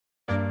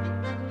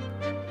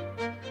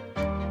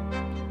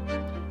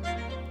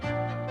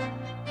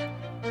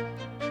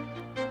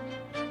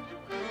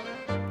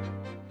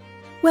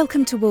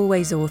Welcome to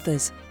Always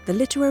Authors, the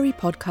literary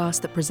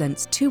podcast that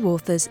presents two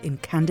authors in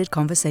candid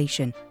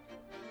conversation.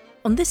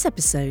 On this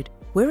episode,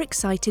 we're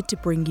excited to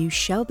bring you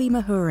Shelby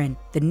Mahurin,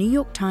 the New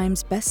York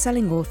Times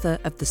bestselling author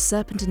of the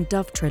Serpent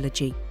Dove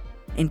trilogy,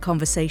 in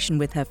conversation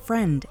with her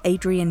friend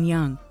Adrienne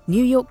Young,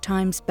 New York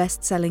Times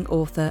bestselling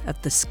author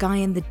of the Sky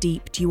and the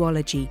Deep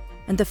duology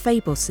and the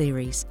Fable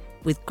series.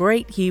 With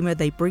great humour,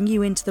 they bring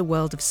you into the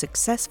world of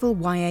successful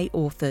YA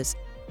authors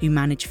who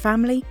manage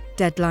family,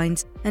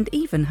 deadlines, and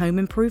even home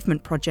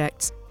improvement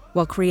projects,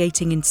 while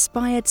creating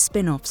inspired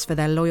spin-offs for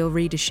their loyal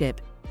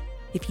readership.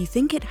 If you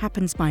think it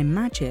happens by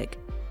magic,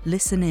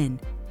 listen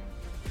in.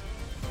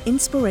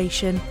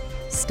 Inspiration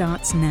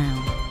starts now.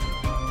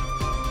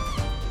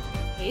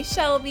 Hey,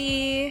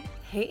 Shelby.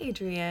 Hey,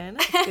 Adrienne.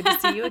 Good to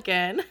see you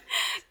again.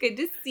 Good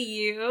to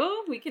see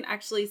you. We can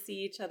actually see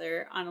each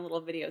other on a little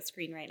video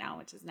screen right now,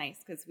 which is nice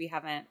because we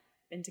haven't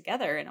been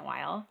together in a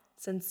while.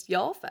 Since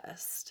Y'all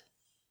Fest.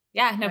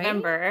 Yeah,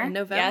 November. Right? In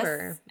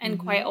November. Yes, and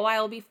quite a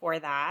while before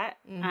that,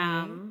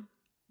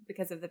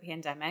 because of the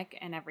pandemic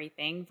and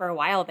everything. For a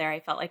while there, I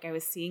felt like I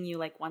was seeing you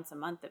like once a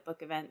month at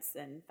book events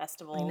and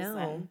festivals. I know.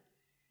 And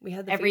we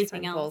had the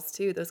everything FaceTime else. calls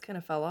too. Those kind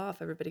of fell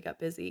off. Everybody got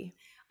busy.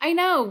 I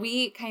know.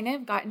 We kind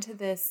of got into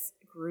this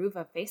groove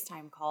of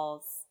FaceTime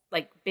calls,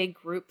 like big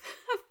group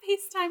of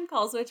FaceTime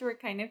calls, which were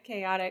kind of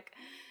chaotic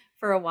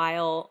for a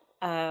while.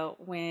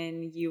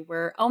 When you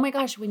were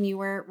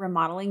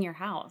remodeling your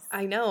house.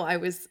 I know. I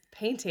was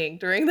painting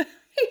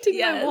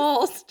my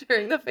walls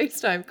during the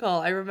FaceTime call.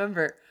 I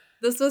remember.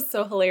 This was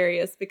so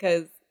hilarious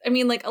because, I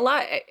mean, like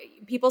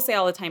people say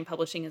all the time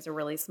publishing is a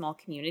really small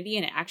community,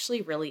 and it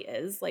actually really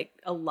is. Like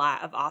a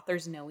lot of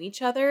authors know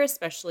each other,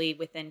 especially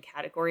within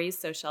categories.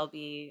 So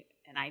Shelby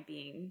and I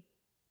being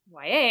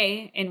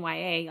YA,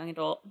 young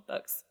adult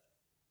books,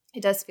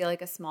 it does feel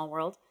like a small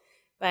world.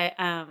 But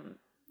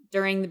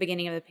during the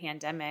beginning of the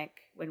pandemic,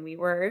 when we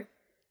were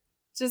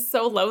just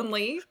so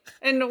lonely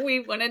and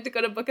we wanted to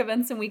go to book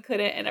events and we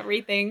couldn't and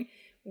everything,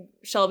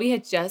 Shelby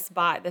had just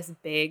bought this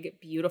big,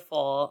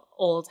 beautiful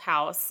old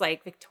house,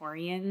 like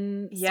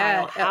Victorian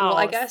style house. Well,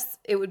 I guess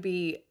it would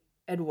be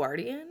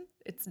Edwardian.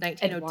 It's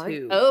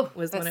 1902.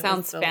 That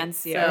sounds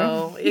fancier.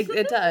 So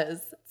it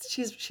does.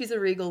 She's a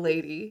regal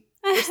lady.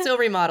 We're still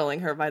remodeling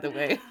her, by the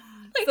way.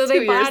 So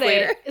they bought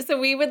it. So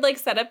we would like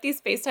set up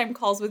these FaceTime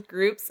calls with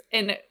groups,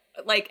 and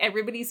like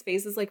everybody's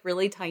face is like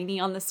really tiny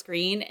on the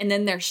screen, and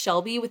then there's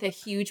Shelby with a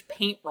huge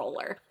paint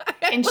roller,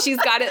 and she's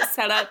got it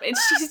set up, and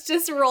she's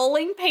just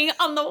rolling paint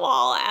on the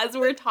wall as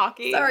we're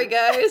talking. Sorry,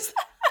 guys.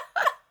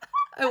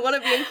 I want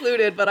to be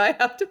included, but I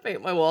have to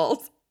paint my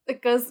walls.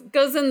 It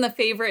goes in the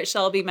favorite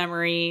Shelby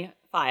memory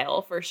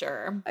file for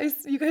sure.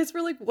 You guys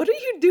were like, "What are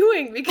you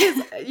doing?"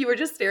 Because you were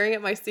just staring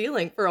at my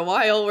ceiling for a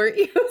while, weren't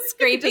you?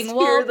 Scraping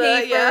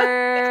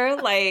wallpaper,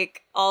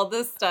 like all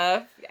this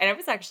stuff. And I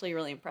was actually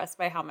really impressed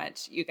by how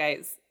much you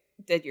guys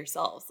did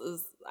yourselves.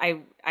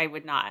 I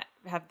would not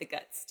have the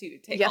guts to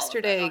take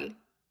yesterday, all of that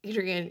on.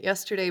 Adrienne,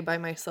 yesterday by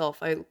myself,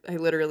 I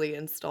literally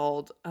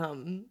installed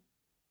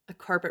a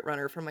carpet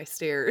runner for my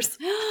stairs.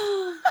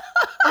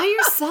 By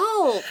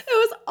yourself.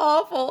 It was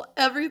awful.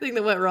 Everything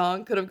that went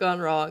wrong could have gone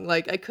wrong.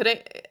 Like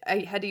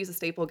I had to use a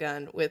staple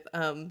gun with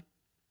an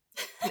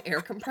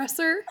air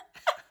compressor.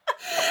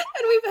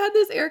 And we've had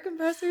this air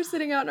compressor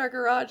sitting out in our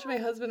garage, my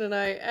husband and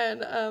I,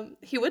 and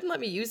he wouldn't let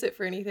me use it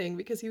for anything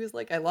because he was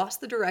like, I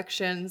lost the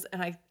directions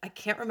and I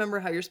can't remember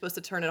how you're supposed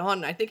to turn it on.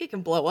 And I think it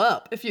can blow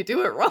up if you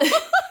do it wrong.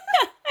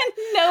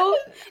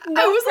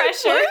 no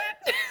pressure.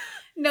 Like,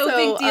 no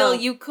big deal.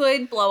 You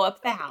could blow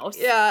up the house.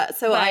 Yeah.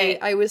 So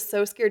I was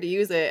so scared to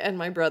use it. And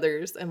my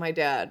brothers and my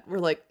dad were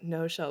like,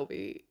 no,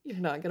 Shelby, you're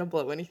not going to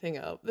blow anything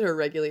up. There are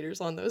regulators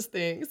on those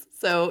things.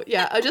 So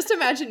yeah, I just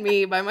imagine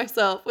me by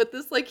myself with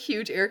this like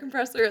huge air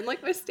compressor and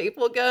like my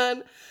staple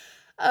gun,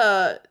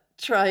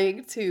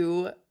 trying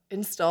to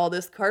install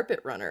this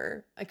carpet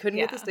runner. I couldn't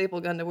get the staple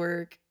gun to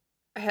work.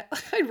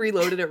 I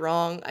reloaded it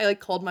wrong. I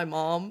like called my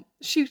mom.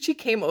 She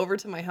came over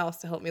to my house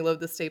to help me load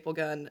the staple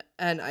gun,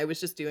 and I was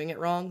just doing it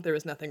wrong. There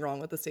was nothing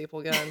wrong with the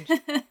staple gun.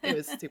 It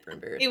was super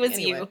embarrassing. It was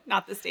you,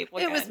 not the staple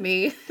gun. It was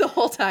me. The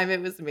whole time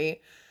it was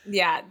me.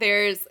 Yeah,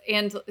 there's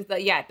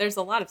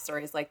a lot of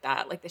stories like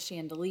that, like the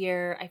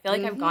chandelier. I feel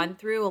like I've gone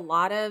through a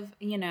lot of,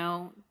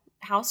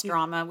 house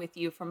drama with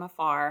you from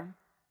afar.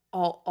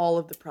 All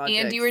of the projects.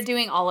 And you were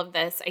doing all of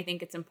this, I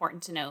think it's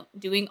important to note,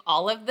 doing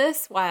all of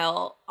this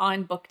while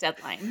on book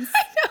deadlines.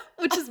 I know,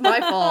 which is my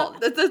fault.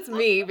 That's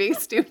me being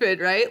stupid,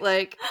 right?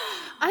 Like,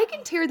 I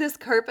can tear this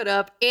carpet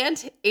up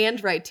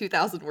and write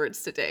 2,000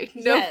 words today.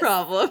 No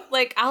problem.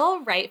 Like,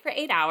 I'll write for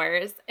 8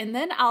 hours, and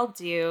then I'll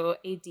do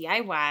a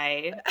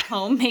DIY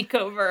home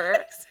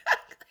makeover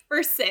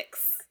for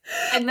 6.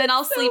 And then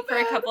I'll sleep for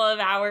a couple of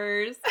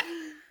hours.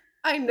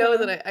 I know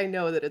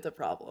that it's a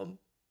problem.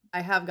 I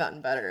have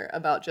gotten better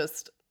about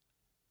just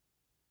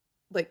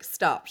like,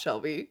 stop,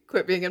 Shelby.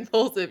 Quit being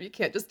impulsive. You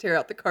can't just tear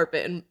out the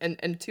carpet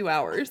in 2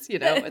 hours.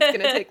 It's going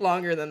to take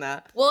longer than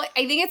that. Well,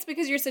 I think it's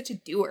because you're such a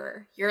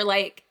doer. You're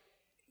like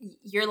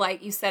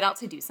you set out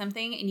to do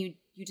something and you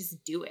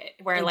just do it.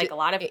 Where like a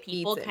lot of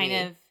people kind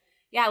of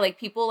yeah, like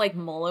people like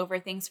mull over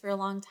things for a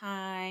long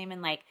time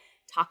and like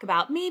talk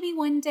about maybe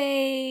one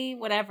day,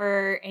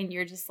 whatever. And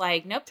you're just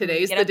like, nope.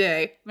 Today's the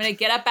day. I'm going to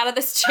get up out of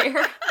this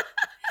chair.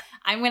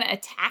 I'm going to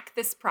attack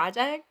this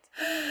project,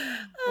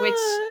 which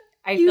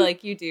I feel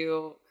like you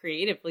do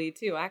creatively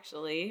too,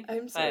 actually.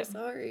 I'm so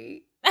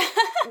sorry.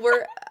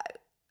 We're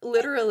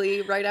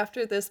literally right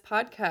after this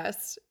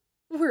podcast,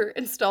 we're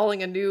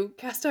installing a new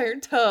cast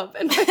iron tub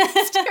in my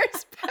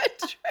sister's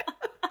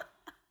bedroom.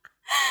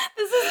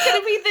 This is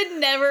going to be the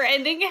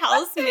never-ending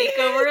house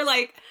makeover.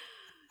 Like,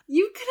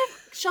 you could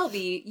have,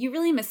 Shelby, you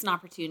really missed an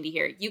opportunity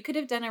here. You could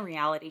have done a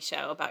reality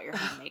show about your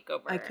home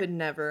makeover. I could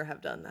never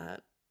have done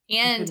that.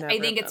 And I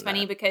think it's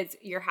funny because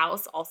your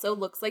house also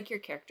looks like your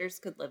characters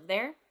could live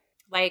there.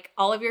 Like,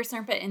 all of your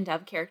Serpent and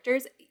Dove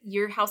characters,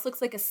 your house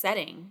looks like a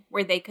setting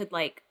where they could,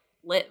 like,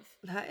 live.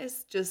 That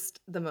is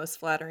just the most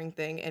flattering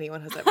thing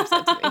anyone has ever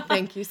said to me.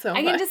 Thank you so much.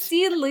 I get to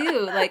see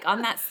Lou, like,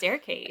 on that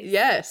staircase.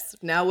 Yes,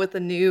 now with a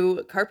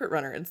new carpet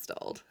runner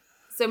installed.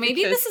 So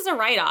maybe this is a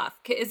write-off.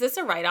 Is this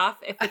a write-off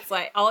if it's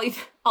like, all of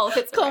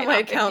it's a call write-off? my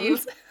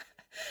accountants.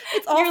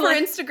 It's all for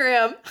like,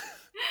 Instagram.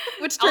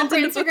 Which turns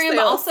into book sales.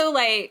 But also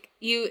like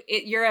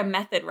you're a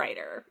method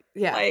writer.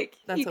 Yeah, like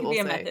that's you what could we'll be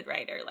a say. method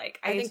writer. Like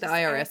I think the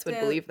IRS would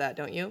believe that,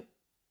 don't you?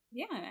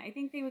 Yeah, I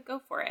think they would go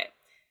for it.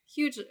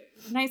 Huge,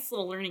 nice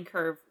little learning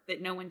curve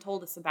that no one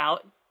told us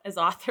about as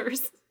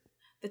authors.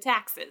 The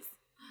taxes.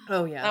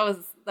 Oh yeah,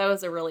 that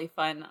was a really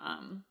fun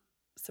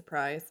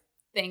surprise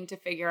thing to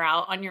figure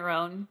out on your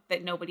own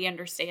that nobody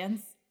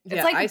understands. It's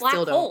yeah, like a black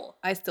hole.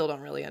 I still don't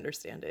really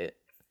understand it.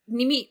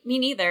 Me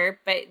neither,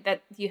 but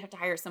that you have to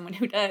hire someone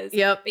who does.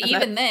 Yep. But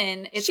even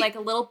then, it's like a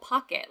little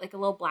pocket, like a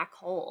little black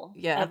hole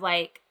of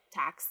like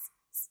tax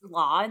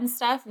law and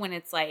stuff when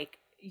it's like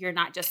you're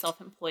not just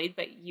self-employed,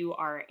 but you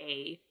are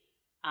a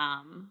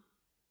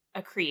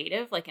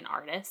creative, like an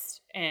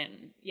artist.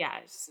 And yeah,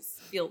 it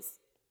just feels,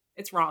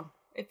 it's wrong.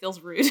 It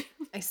feels rude.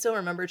 I still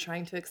remember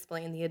trying to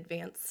explain the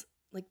advance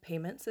like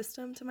payment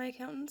system to my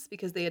accountants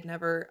because they had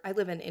never, I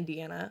live in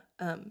Indiana,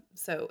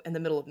 so in the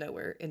middle of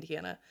nowhere,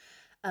 Indiana.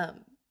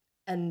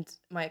 And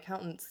my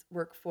accountants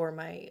work for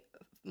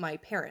my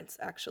parents,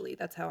 actually.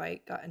 That's how I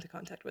got into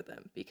contact with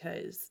them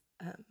because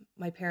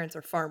my parents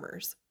are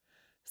farmers.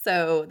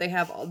 So they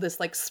have all this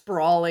like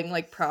sprawling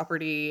like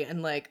property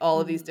and like all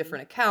of these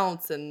different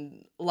accounts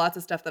and lots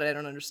of stuff that I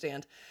don't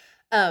understand.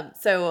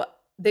 So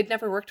they'd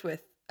never worked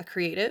with a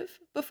creative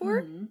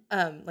before,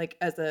 like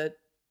as a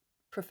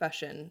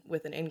profession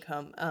with an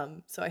income.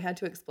 So I had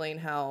to explain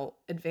how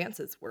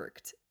advances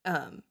worked.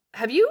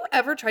 Have you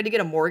ever tried to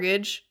get a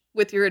mortgage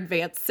with your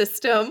advance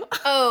system?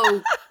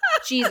 Oh,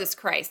 Jesus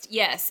Christ.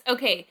 Yes.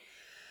 Okay.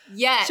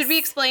 Yes. Should we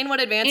explain what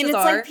advances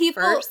are like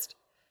first?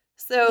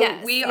 So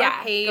we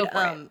are paid,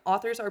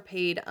 authors are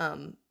paid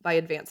by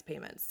advance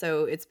payments.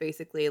 So it's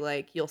basically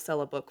like you'll sell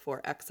a book for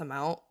X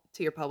amount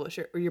to your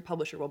publisher, or your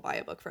publisher will buy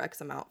a book for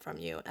X amount from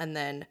you. And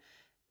then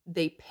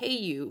they pay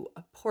you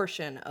a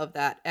portion of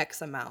that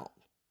X amount.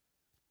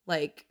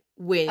 Like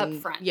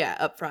when,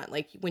 upfront.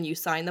 Like when you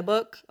sign the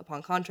book,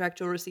 upon contract,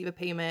 you'll receive a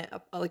payment,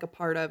 like a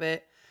part of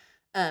it.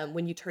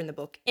 When you turn the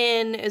book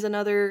in is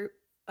another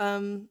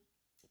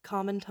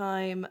common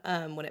time.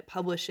 When it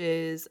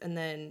publishes, and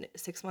then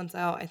 6 months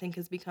out, I think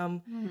has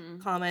become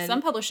common.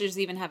 Some publishers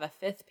even have a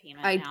fifth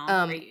payment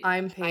now.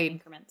 I'm paid.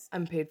 Increments.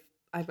 I'm paid.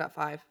 I've got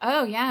 5.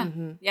 Oh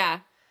yeah,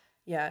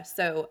 yeah.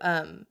 So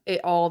it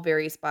all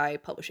varies by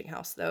publishing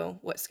house, though,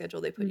 what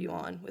schedule they put you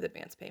on with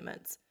advance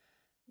payments.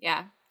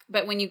 Yeah,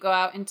 but when you go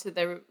out into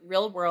the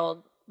real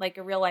world, like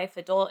a real life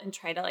adult, and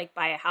try to like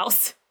buy a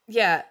house.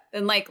 Yeah.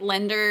 And like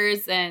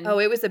lenders and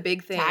it was a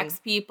big thing. Tax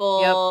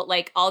people,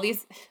 like all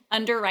these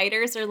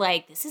underwriters are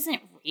like, this isn't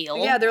real.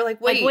 Yeah, they're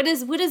like, wait,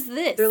 like, what is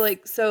this? They're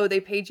like, so they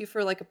paid you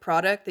for like a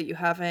product that you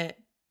haven't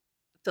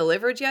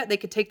delivered yet? They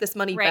could take this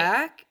money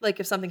back, like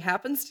if something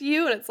happens to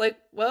you, and it's like,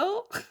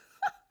 well.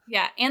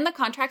 Yeah, and the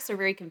contracts are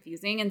very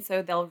confusing, and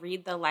so they'll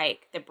read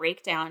the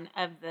breakdown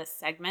of the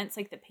segments,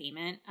 like the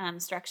payment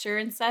structure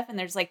and stuff, and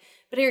there's like,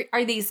 but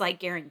are these like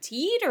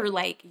guaranteed, or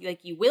like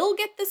you will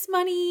get this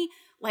money?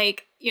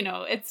 Like,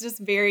 it's just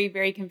very,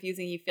 very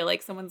confusing. You feel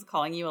like someone's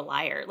calling you a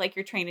liar, like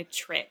you're trying to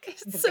trick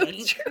the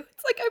bank. True.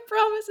 It's like, I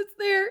promise it's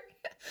there.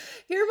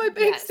 Here are my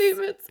bank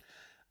statements.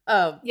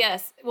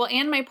 Yes. Well,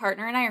 and my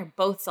partner and I are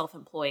both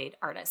self-employed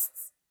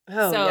artists.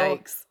 Oh,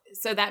 yikes.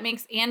 So that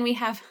makes, and we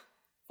have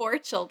 4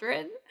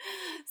 children.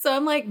 So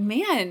I'm like,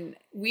 man,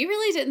 we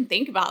really didn't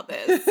think about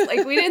this.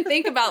 Like, we didn't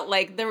think about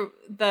like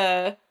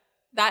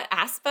that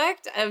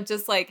aspect of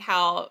just like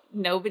how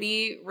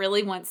nobody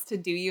really wants to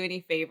do you any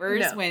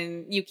favors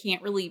when you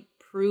can't really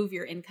prove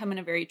your income in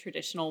a very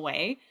traditional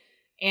way.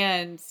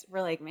 And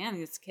we're like, man,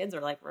 these kids are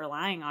like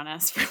relying on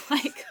us for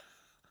like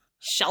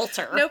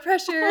shelter. No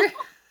pressure.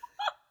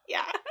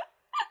 Yeah.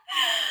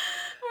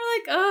 We're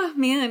like, oh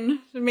man,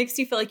 it makes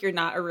you feel like you're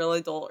not a real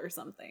adult or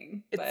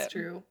something. It's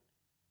true.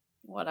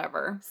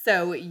 Whatever.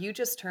 So you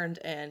just turned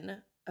in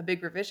a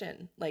big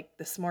revision like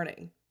this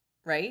morning,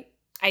 right?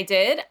 I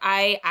did.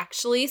 I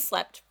actually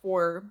slept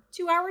for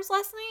 2 hours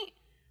last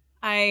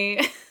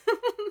I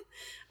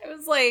I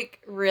was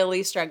like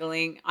really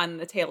struggling on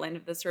the tail end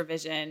of this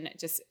revision.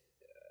 Just,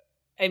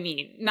 I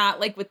mean, not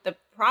like with the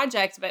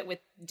project, but with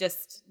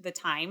just the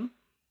time.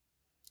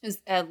 It was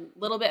a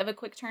little bit of a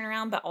quick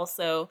turnaround, but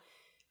also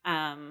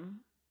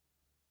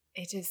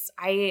it just,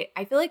 I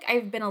feel like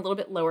I've been a little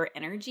bit lower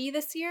energy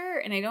this year,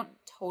 and I don't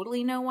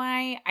totally know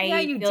why. Yeah,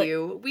 you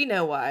do. We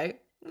know why.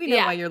 We know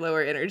why you're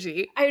lower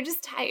energy. I'm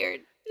just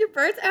tired. You're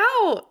burnt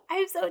out.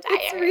 I'm so tired.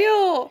 It's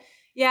real.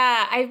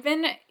 Yeah, I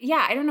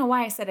don't know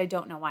why I said I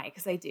don't know why,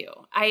 because I do.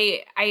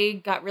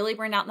 I got really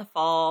burned out in the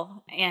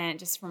fall, and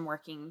just from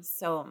working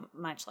so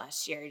much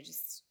last year,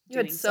 just you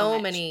had so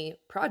many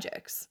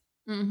projects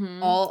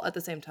all at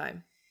the same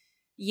time.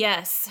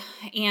 Yes,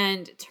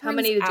 and turns how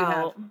many did you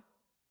have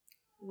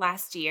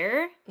last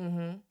year?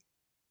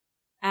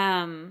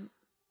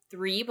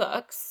 3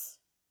 books,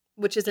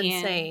 which is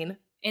insane.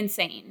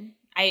 Insane.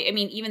 I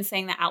mean, even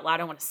saying that out loud,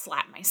 I want to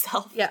slap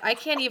myself. Yeah, I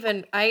can't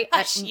even.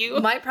 Hush you.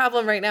 My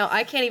problem right now,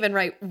 I can't even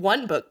write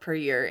 1 book per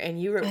year,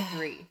 and you wrote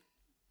 3.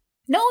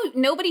 No,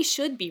 nobody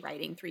should be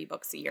writing 3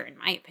 books a year, in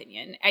my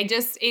opinion.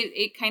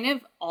 It kind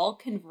of all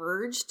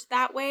converged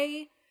that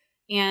way,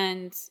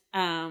 and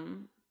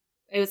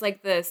it was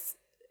like this.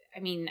 I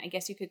mean, I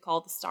guess you could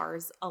call the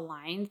stars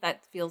aligned.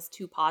 That feels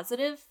too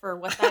positive for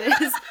what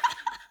that is.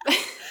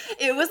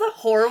 It was a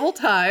horrible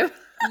time.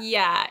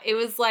 Yeah, it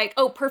was like,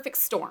 perfect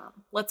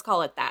storm. Let's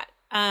call it that.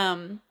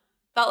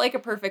 Felt like a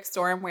perfect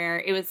storm where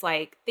it was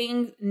like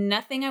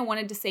nothing I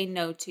wanted to say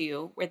no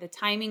to, where the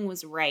timing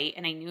was right,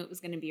 and I knew it was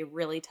going to be a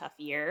really tough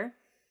year,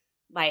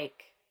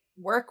 like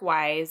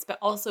work-wise, but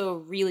also a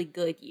really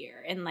good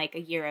year, and like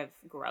a year of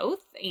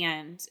growth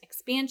and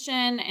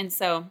expansion. And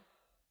so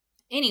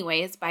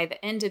anyways, by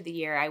the end of the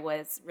year, I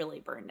was really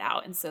burned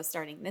out. And so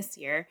starting this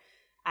year,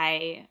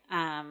 I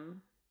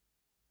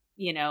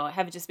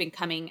have just been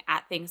coming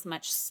at things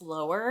much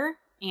slower,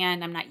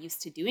 and I'm not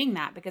used to doing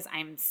that because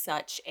I'm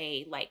such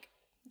a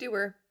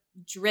doer,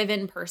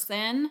 driven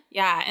person.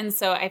 Yeah. And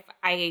so if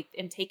I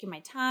am taking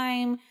my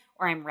time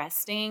or I'm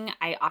resting,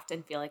 I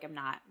often feel like I'm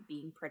not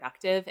being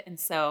productive. And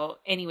so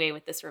anyway,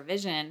 with this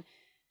revision,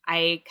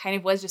 I kind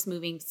of was just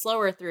moving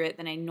slower through it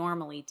than I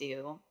normally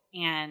do.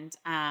 And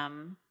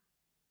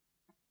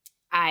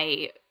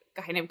I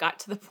kind of got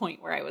to the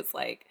point where I was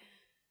like,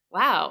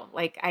 wow,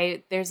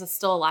 there's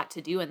still a lot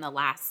to do in the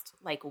last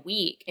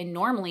week. And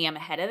normally I'm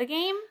ahead of the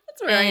game.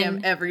 That's where I am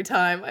every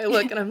time I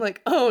look and I'm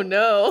like, oh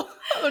no.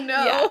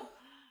 Yeah.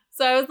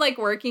 So I was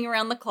working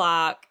around the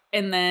clock.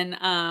 And then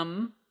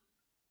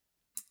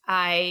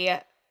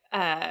I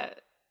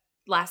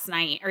last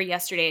night or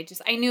yesterday,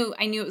 I knew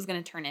it was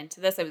going to turn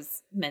into this. I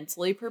was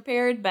mentally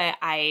prepared, but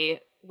I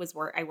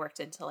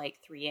worked until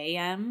 3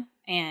 a.m.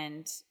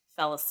 and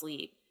fell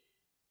asleep.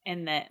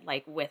 And then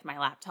with my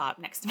laptop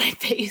next to my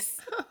face.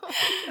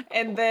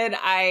 And then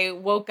I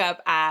woke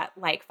up at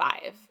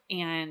 5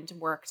 and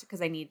worked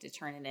because I needed to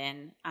turn it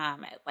in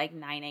at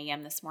 9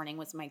 a.m. this morning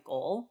was my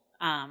goal.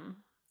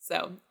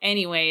 So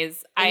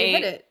anyways, you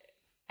hit it.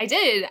 I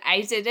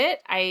did it.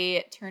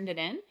 I turned it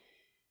in,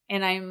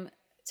 and I'm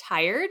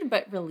tired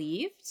but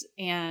relieved.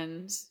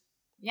 And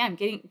yeah, I'm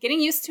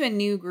getting used to a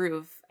new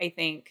groove, I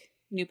think.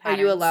 New patterns.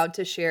 Are you allowed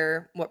to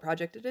share what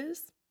project it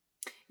is?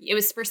 It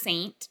was for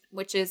Saint,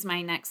 which is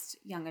my next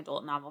young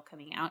adult novel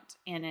coming out.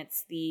 And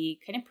it's the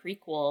kind of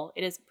prequel.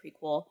 It is a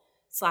prequel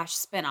 /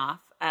 spinoff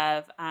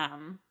of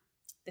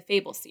the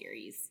Fable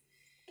series.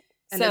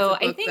 And so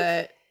it's a book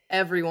that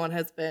everyone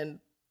has been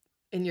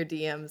in your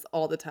DMs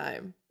all the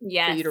time for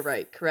you to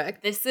write,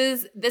 correct? This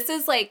is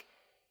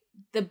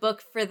the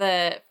book for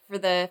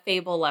the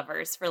Fable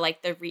lovers, for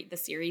the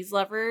series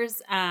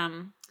lovers.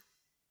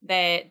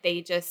 That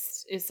it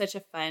was such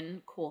a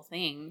fun, cool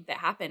thing that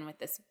happened with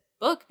this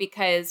book,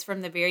 because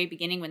from the very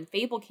beginning when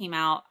Fable came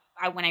out,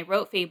 when I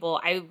wrote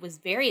Fable, I was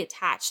very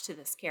attached to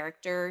this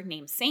character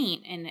named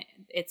Saint, and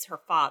it's her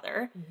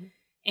father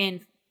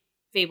in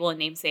Fable and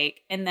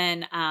Namesake. And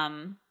then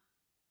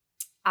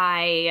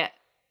I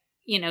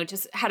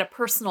just had a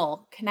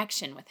personal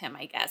connection with him,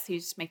 I guess.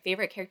 He's just my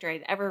favorite character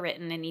I'd ever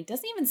written, and he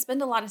doesn't even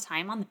spend a lot of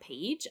time on the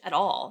page at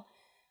all.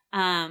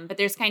 But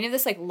there's kind of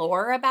this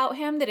lore about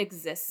him that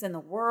exists in the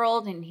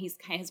world, and his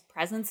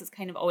presence is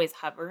kind of always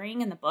hovering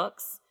in the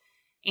books.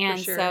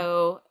 And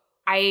so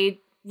I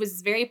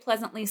was very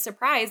pleasantly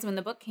surprised when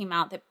the book came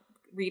out that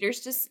readers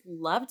just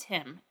loved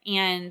him.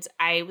 And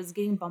I was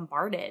getting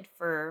bombarded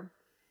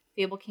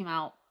Fable came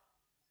out,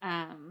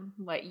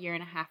 year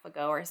and a half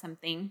ago or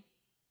something.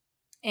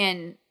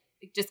 And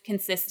just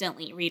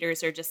consistently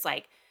readers are just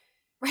write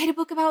a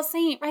book about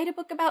Saint, write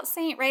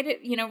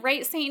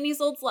Saint and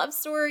Isolde's love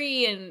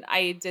story. And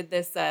I did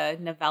this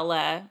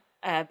novella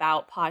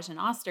about Paj and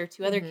Oster,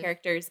 2 other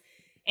characters.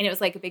 And it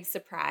was a big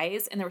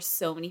surprise. And there were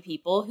so many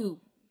people who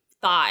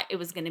thought it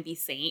was going to be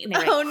Saint. And they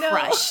were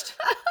crushed.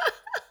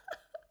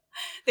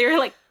 They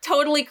were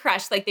totally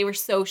crushed. They were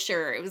so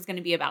sure it was going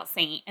to be about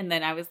Saint. And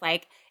then I was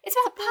like, it's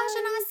about Paj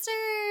and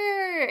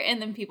Oster.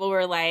 And then people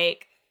were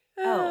like,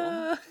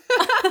 oh.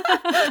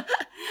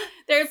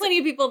 There are plenty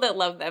of people that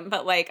love them.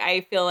 But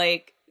I feel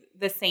like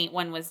the Saint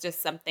one was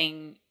just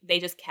something they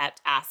just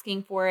kept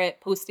asking for it,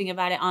 posting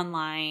about it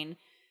online,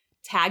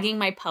 tagging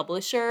my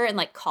publisher and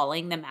like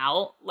calling them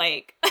out,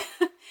 like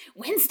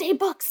Wednesday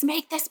Books,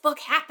 make this book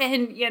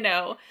happen, you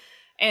know?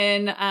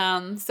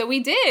 And so we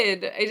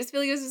did. I just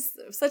feel like it was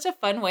just such a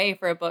fun way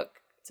for a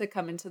book to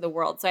come into the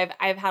world. So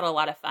I've had a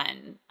lot of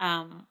fun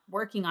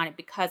working on it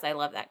because I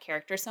love that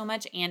character so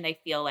much. And I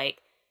feel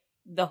like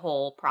the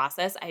whole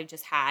process, I've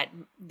just had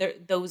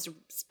those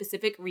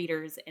specific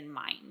readers in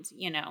mind,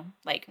 you know,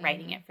 like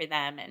writing it for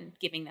them and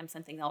giving them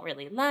something they'll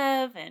really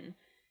love and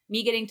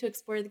me getting to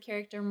explore the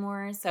character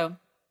more. So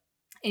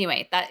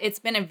anyway, it's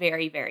been a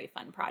very, very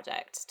fun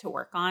project to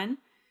work on.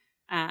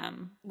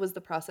 Was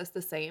the process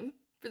the same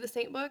for the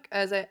Saint book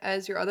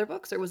as your other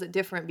books, or was it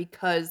different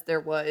because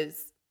there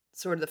was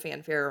sort of the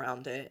fanfare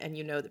around it and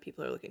you know that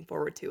people are looking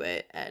forward to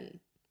it and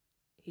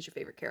he's your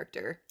favorite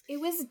character? It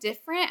was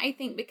different, I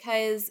think,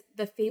 because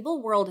the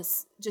Fable world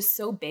is just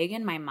so big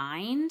in my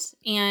mind.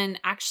 And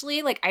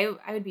actually, like, I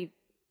would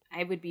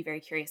be very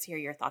curious to hear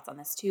your thoughts on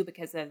this too,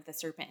 because of the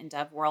Serpent and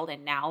Dove world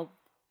and now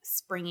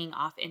springing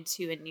off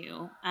into a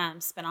new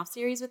spinoff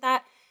series with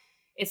that.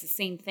 It's the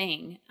same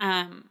thing,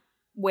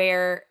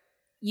 where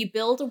you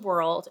build a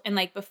world. And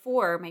like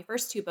before, my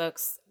first two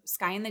books,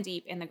 Sky in the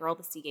Deep and The Girl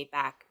with the Sea Gate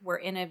Back, were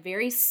in a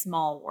very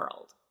small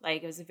world.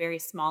 Like it was a very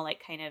small,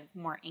 like kind of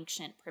more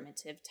ancient,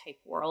 primitive type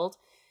world.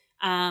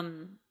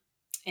 And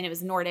it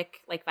was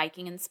Nordic, like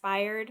Viking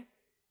inspired.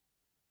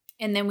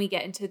 And then we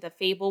get into the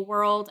Fable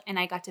world and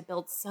I got to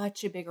build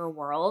such a bigger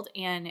world.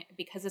 And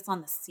because it's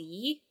on the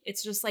sea,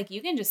 it's just like,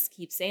 you can just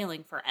keep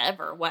sailing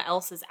forever. What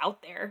else is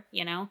out there,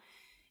 you know?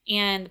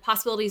 And the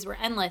possibilities were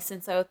endless.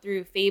 And so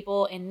through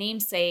Fable and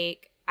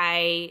Namesake,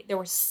 there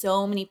were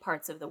so many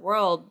parts of the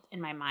world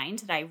in my mind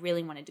that I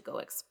really wanted to go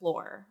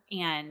explore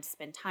and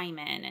spend time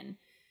in and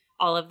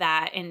all of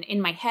that. And in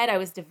my head, I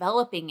was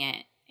developing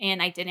it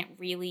and I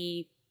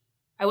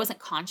wasn't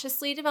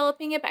consciously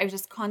developing it, but I was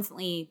just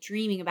constantly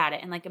dreaming about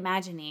it and like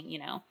imagining, you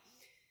know.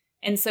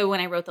 And so when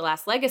I wrote The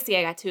Last Legacy,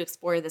 I got to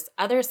explore this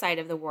other side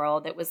of the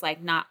world that was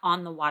like not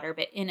on the water,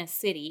 but in a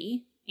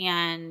city.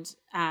 And,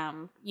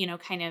 you know,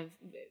 kind of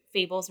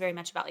Fable's very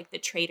much about like the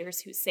traders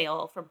who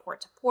sail from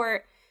port to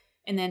port.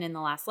 And then in The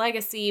Last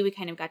Legacy, we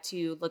kind of got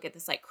to look at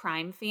this like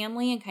crime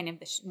family and kind of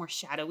the more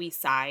shadowy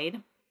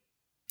side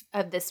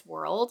of this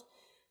world,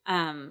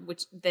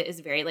 which that is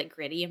very like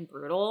gritty and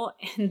brutal.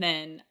 And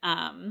then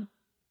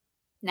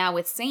now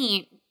with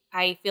Saint,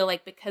 I feel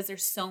like because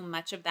there's so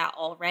much of that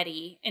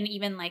already, and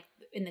even like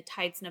in the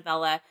Tides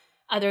novella,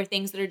 other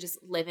things that are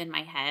just live in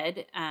my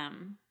head.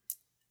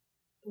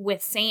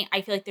 With Saint,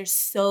 I feel like there's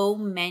so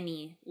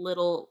many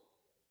little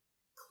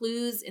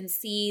clues and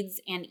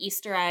seeds and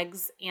Easter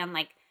eggs and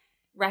like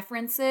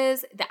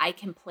references that I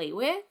can play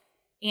with.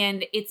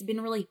 And it's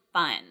been really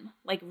fun,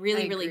 like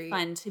really, really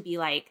fun to be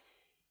like,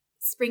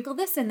 sprinkle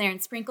this in there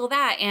and sprinkle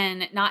that.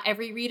 And not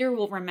every reader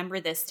will remember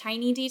this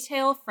tiny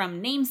detail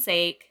from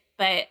Namesake,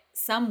 but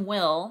some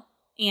will.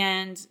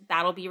 And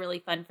that'll be really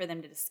fun for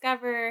them to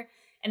discover.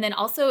 And then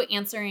also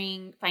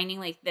finding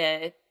like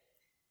the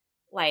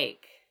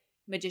like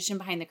magician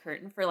behind the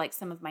curtain for like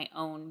some of my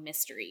own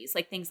mysteries,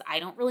 like things I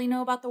don't really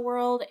know about the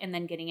world. And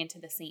then getting into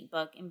the Saint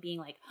book and being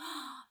like,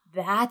 oh,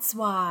 that's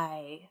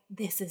why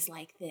this is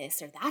like this,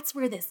 or that's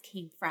where this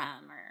came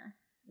from, or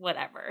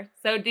whatever.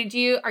 So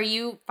are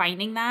you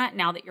finding that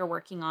now that you're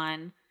working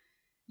on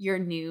your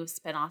new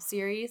spinoff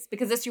series?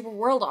 Because this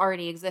world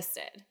already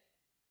existed.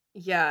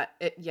 Yeah,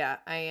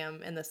 I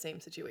am in the same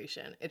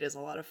situation. It is a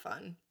lot of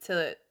fun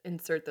to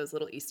insert those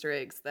little Easter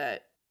eggs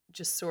that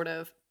just sort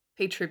of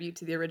pay tribute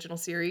to the original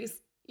series,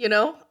 you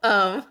know?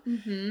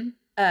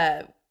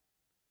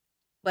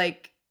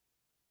 Like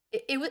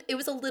it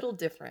was a little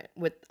different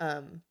with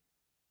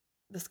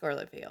the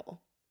Scarlet Veil,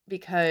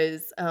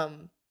 because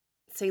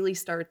Saley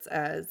starts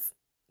as,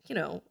 you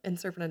know, in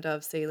Serpent and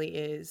Dove, Saley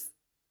is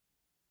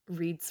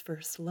Reed's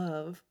first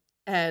love.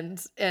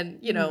 And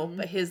you know,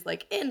 but his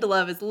like end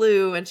love is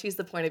Lou, and she's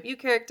the point of view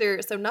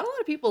character. So not a lot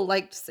of people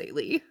liked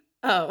Saley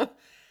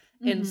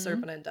in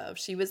Serpent and Dove.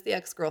 She was the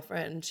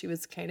ex-girlfriend. She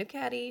was kind of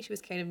catty. She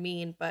was kind of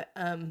mean, but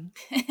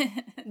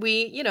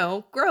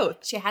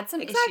growth. She had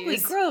some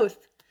issues.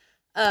 Growth.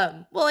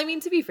 Well, I mean,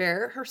 to be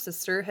fair, her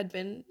sister had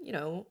been, you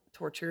know,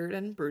 tortured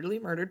and brutally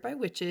murdered by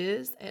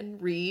witches,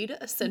 and Reed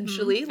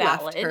essentially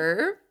left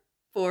her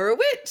for a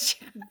witch.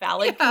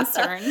 Valid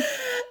concern.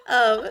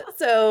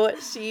 So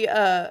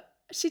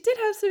she did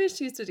have some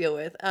issues to deal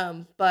with,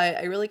 but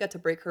I really got to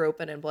break her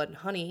open in Blood and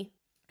Honey.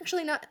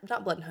 Actually, not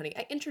Blood and Honey.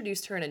 I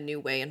introduced her in a new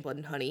way in Blood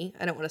and Honey.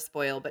 I don't want to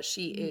spoil, but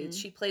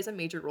she plays a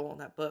major role in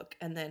that book.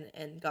 And then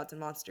in Gods and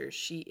Monsters,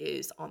 she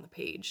is on the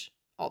page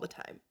all the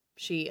time.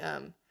 She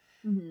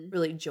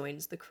really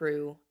joins the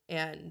crew,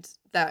 and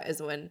that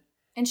is when.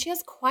 And she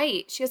has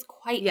quite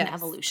an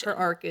evolution. Her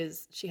arc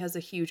she has a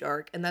huge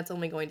arc, and that's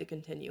only going to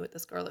continue with the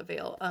Scarlet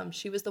Veil.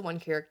 She was the one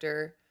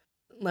character.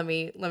 Let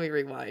me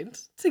rewind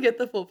to get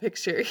the full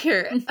picture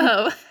here.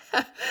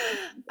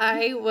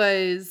 I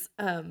was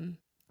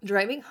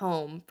driving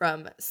home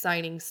from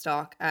signing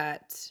stock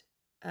at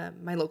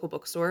my local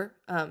bookstore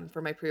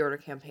for my pre-order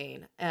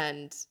campaign,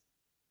 and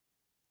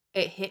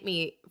it hit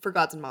me for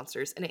Gods and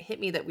Monsters, and it hit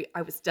me that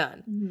I was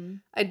done. Mm-hmm.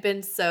 I'd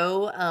been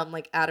so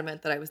like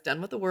adamant that I was done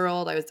with the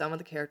world, I was done with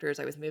the characters,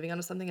 I was moving on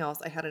to something else.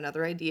 I had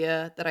another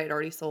idea that I had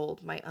already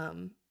sold, my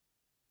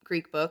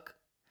Greek book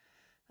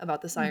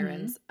about the Mm-hmm.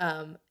 sirens,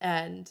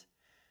 and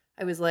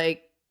I was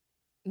like,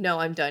 no,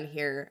 I'm done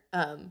here.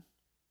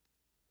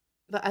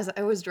 But as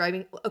I was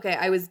driving, okay,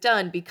 I was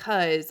done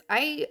because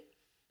I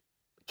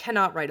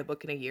cannot write a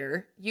book in a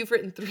year. You've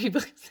written 3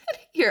 books in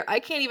a year. I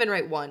can't even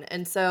write one.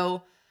 And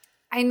so,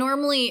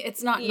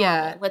 It's not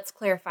yeah, normal. Let's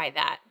clarify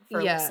that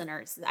for yeah,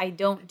 listeners. I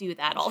don't do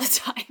that all the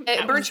time.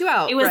 it burnt you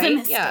out, It was a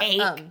right? Yeah.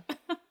 mistake.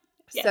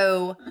 Yes.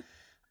 So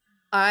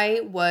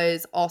I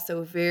was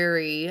also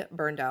very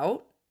burned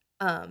out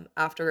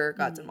after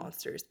Gods and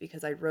Monsters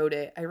because I wrote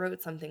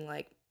something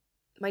like,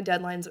 my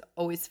deadlines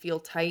always feel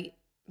tight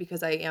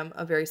because I am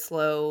a very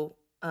slow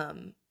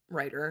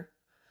writer.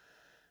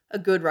 A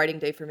good writing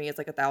day for me is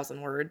like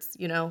 1,000 words,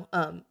 you know?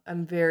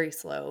 I'm very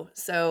slow.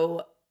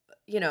 So,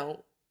 you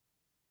know,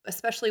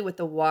 especially with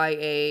the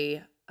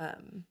YA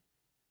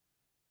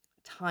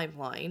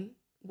timeline,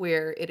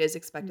 where it is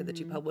expected that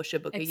you publish a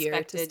book a year to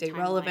Expected stay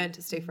relevant,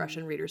 to stay timeline. fresh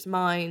in readers'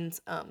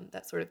 minds,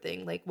 that sort of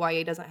thing. Like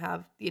YA doesn't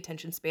have the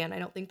attention span I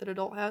don't think that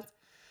adult has.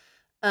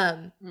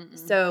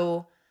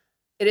 So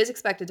it is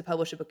expected to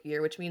publish a book a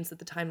year, which means that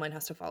the timeline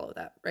has to follow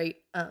that, right?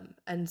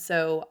 And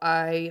so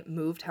I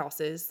moved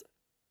houses.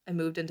 I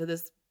moved into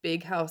this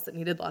big house that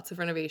needed lots of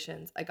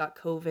renovations. I got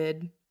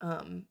COVID.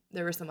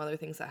 There were some other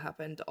things that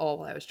happened all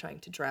while I was trying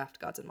to draft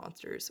Gods and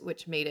Monsters,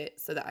 which made it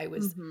so that I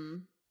was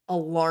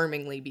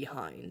alarmingly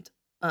behind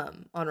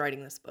on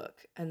writing this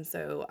book. And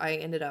so I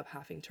ended up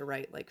having to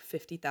write like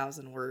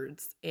 50,000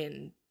 words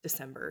in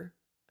December.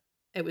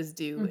 It was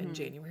due in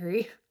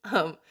January.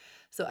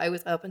 So I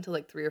was up until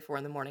like 3 or 4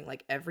 in the morning,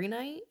 like every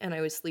night, and I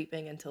was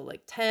sleeping until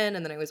like 10,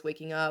 and then I was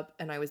waking up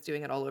and I was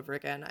doing it all over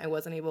again. I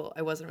wasn't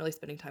really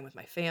spending time with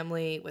my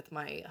family, with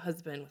my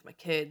husband, with my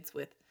kids,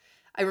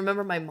 I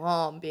remember my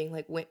mom being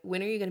like,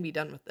 when are you going to be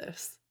done with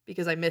this?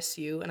 Because I miss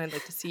you and I'd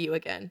like to see you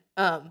again.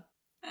 And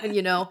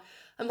you know,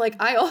 I'm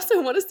like, I also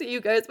want to see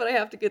you guys, but I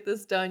have to get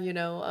this done, you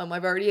know.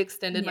 I've already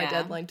extended my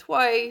deadline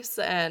twice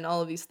and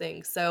all of these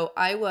things. So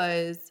I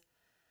was,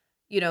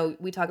 you know,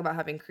 we talk about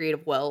having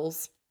creative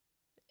wells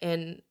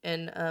in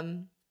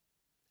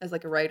as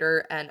like a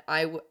writer, and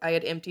I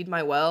had emptied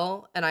my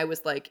well, and I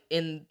was like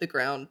in the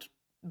ground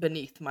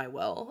beneath my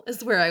well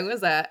is where I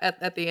was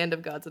at the end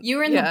of God's. You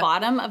were in the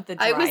bottom of the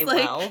dry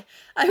well.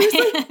 I was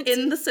like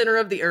in the center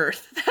of the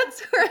earth.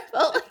 That's where I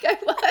felt like I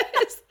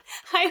was.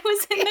 I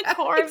was in the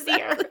core of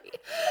the earth.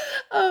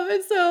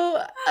 And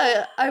so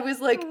I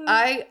was like,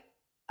 I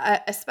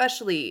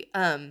especially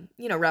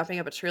you know, wrapping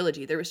up a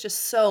trilogy, there was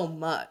just so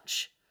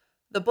much.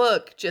 The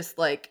book just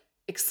like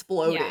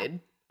exploded.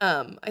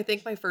 I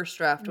think my first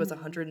draft was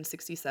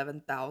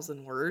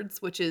 167,000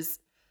 words, which is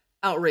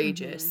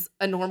outrageous.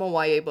 A normal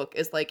YA book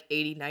is like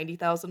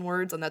 90,000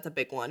 words, and that's a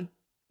big one.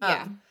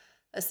 For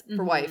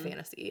YA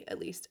fantasy, at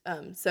least.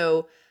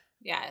 So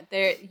yeah,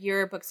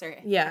 your books are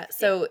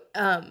so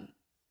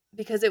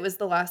because it was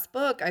the last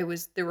book,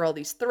 there were all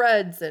these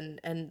threads and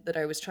that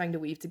I was trying to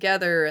weave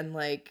together and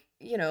like,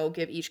 you know,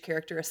 give each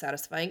character a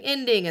satisfying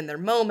ending and their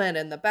moment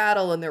and the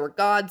battle, and there were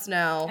gods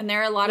now. And there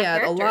are a lot of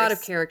characters. a lot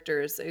of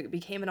characters. It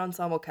became an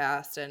ensemble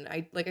cast, and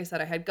like I said,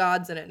 I had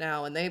gods in it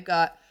now, and they've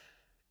got,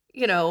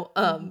 you know,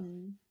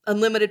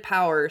 unlimited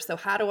power. So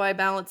how do I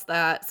balance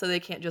that so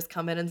they can't just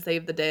come in and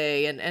save the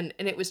day? And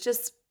it was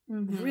just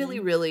really,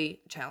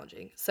 really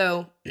challenging.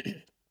 So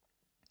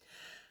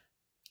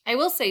I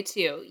will say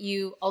too,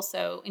 you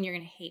also, and you're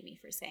going to hate me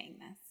for saying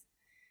this,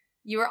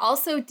 you are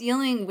also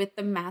dealing with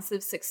the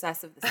massive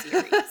success of the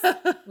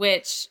series,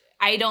 which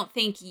I don't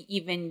think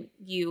even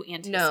you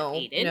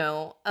anticipated.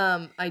 No,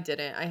 I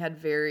didn't. I had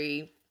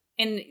very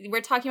and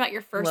we're talking about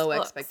your first low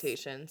books.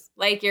 Expectations.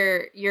 Like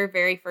your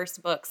very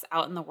first books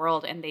out in the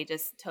world, and they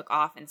just took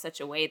off in such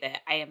a way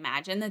that I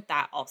imagine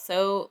that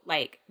also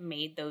like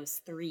made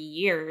those 3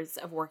 years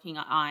of working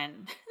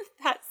on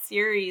that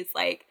series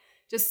like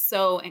just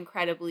so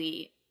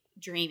incredibly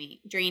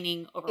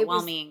draining,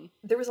 overwhelming.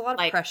 There was a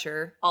lot of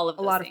pressure, all of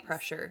those a lot things. of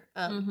pressure.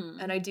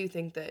 And I do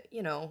think that,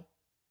 you know,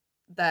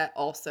 that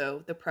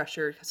also the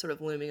pressure sort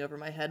of looming over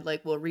my head,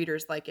 like, will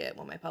readers like it?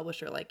 Will my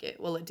publisher like it?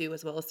 Will it do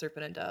as well as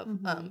Serpent and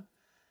Dove?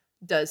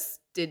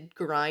 Did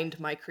grind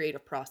my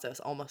creative process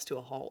almost to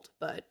a halt.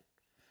 But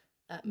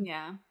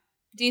yeah.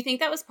 Do you think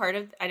that was part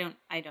of, I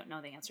don't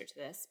know the answer to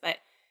this, but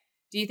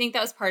do you think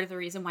that was part of the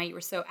reason why you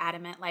were so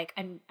adamant? Like,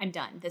 I'm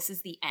done. This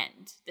is the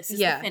end. This is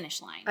the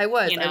finish line. I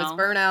was. You know? I was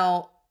burnt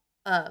out.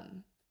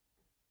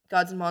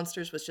 Gods and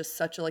Monsters was just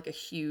such a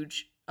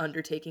huge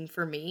undertaking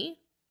for me.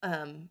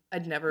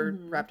 I'd never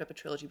wrapped up a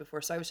trilogy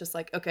before, so I was just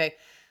like, okay,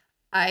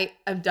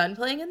 I'm done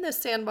playing in this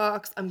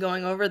sandbox. I'm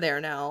going over there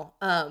now.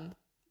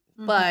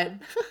 But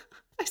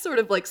I sort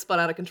of like spun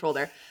out of control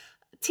there.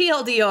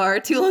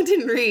 TLDR, too long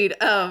didn't read.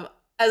 As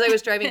I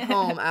was driving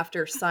home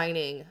after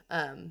signing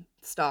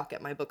stock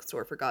at my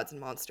bookstore for Gods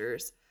and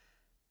Monsters,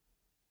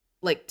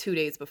 like 2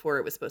 days before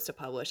it was supposed to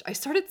publish. I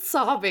started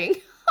sobbing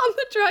on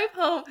the drive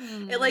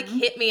home. It like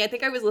hit me. I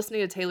think I was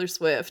listening to Taylor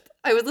Swift.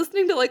 I was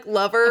listening to like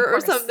Lover or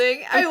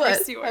something. I was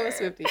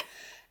Swiftie.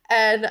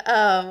 And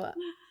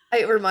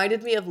it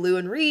reminded me of Lou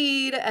and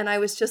Reed, and I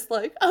was just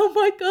like, oh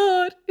my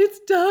God, it's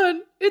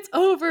done. It's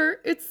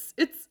over.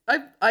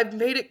 I've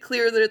made it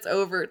clear that it's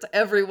over to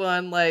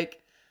everyone.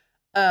 Like,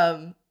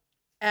 and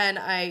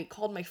I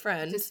called my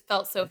friend. It just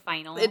felt so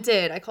final. It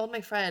did. I called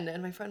my friend,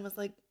 and my friend was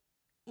like,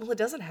 well, it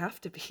doesn't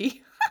have to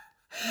be.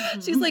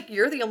 She's like,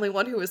 you're the only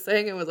one who was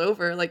saying it was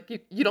over. Like,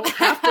 you don't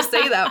have to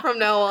say that from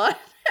now on.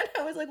 And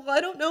I was like, well,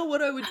 I don't know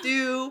what I would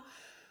do.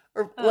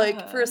 Or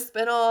like for a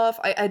spinoff.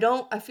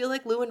 I feel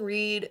like Lou and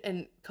Reed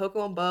and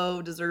Coco and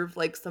Bo deserve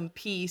like some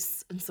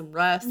peace and some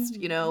rest,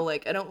 you know?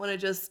 Like, I don't want to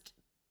just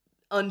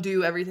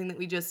undo everything that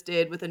we just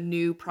did with a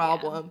new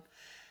problem.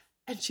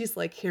 Yeah. And she's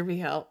like, hear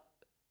me out.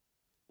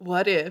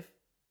 What if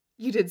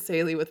you did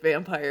Saley with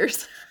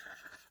vampires?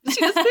 She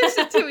just pitched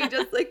it to me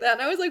just like that.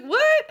 And I was like,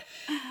 what?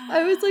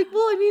 I was like,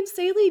 well, I mean,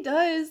 Saley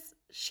does.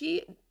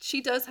 She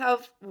does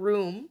have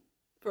room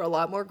for a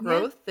lot more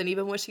growth than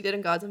even what she did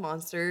in Gods and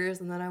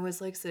Monsters. And then I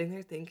was like sitting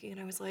there thinking, and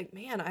I was like,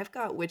 man, I've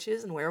got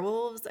witches and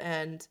werewolves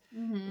and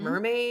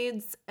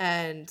mermaids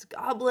and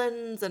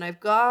goblins. And I've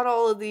got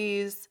all of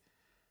these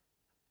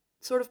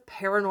sort of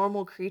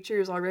paranormal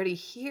creatures already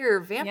here.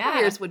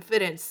 Vampires would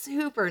fit in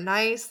super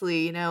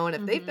nicely, you know, and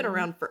if they've been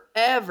around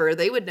forever,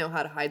 they would know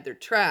how to hide their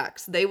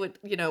tracks. They would,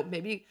 you know,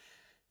 maybe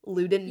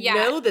Lou didn't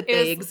know that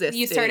they existed.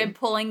 You started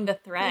pulling the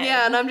thread.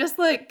 Yeah, and I'm just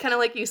like, kind of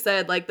like you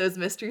said, like those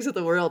mysteries of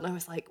the world. And I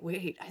was like,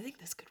 wait, I think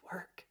this could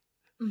work.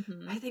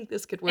 I think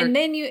this could work. And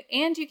then you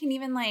can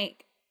even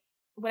like,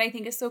 what I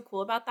think is so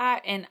cool about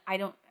that, and I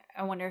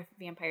wonder if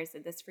vampires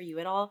did this for you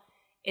at all.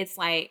 It's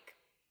like,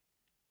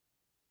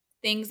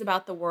 things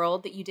about the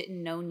world that you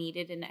didn't know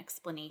needed an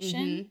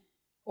explanation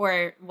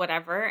or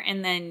whatever.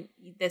 And then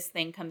this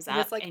thing comes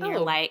up like, and you're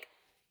like,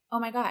 oh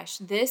my gosh,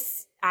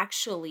 this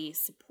actually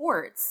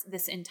supports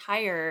this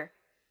entire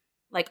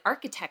like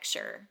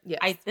architecture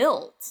I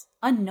built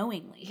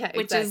unknowingly,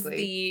 which is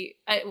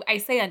I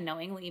say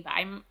unknowingly, but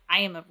I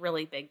am a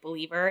really big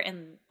believer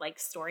in like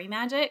story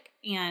magic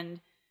and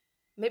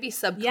maybe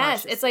subconscious.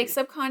 Yes, it's like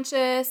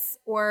subconscious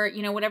or,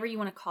 you know, whatever you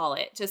want to call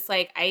it. Just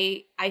like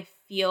I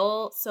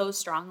feel so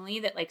strongly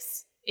that like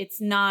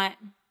it's not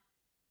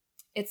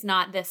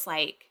this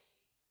like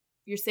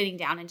you're sitting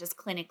down and just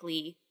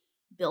clinically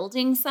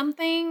building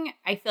something.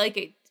 I feel like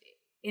it,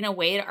 in a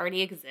way, it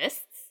already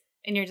exists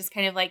and you're just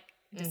kind of like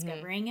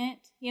discovering it,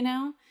 you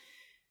know?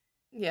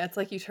 Yeah, it's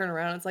like you turn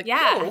around and it's like,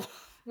 oh.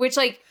 Which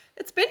like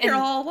it's been here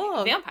all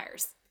along.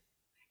 Vampires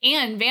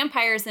in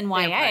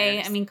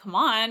YA. I mean, come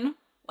on.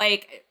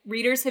 Like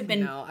readers have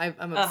been. No,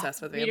 I'm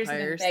obsessed with vampires.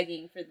 Readers have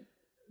been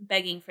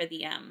begging for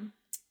the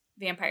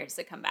vampires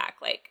to come back,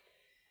 like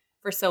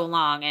for so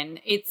long,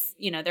 and it's,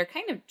 you know, they're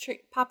kind of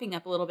popping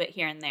up a little bit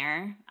here and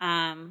there.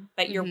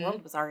 But your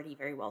world was already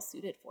very well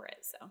suited for it,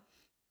 so.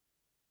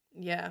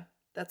 Yeah,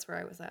 that's where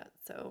I was at.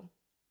 So,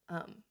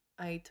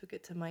 I took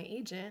it to my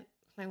agent,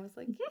 and I was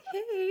like,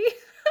 "Hey,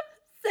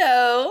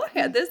 so I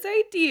had this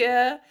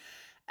idea,"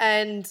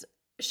 and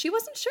she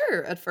wasn't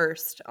sure at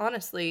first,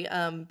 honestly,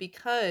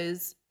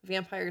 because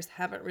vampires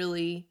haven't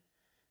really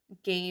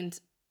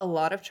gained a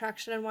lot of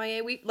traction in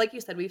YA. We, like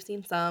you said, we've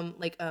seen some,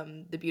 like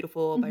The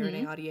Beautiful by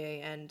Renee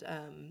Audier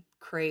and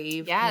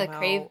Crave. Yeah,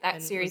 Crave,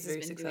 that series has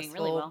been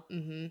successful. Doing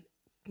really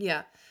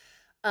well.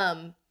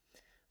 Yeah.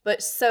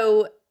 But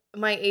so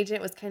my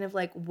agent was kind of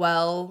like,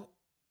 well,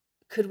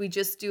 could we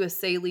just do a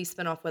Saley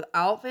spinoff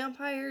without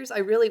vampires?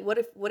 What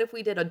if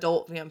we did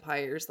adult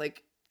vampires,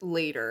 like,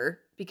 later,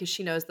 because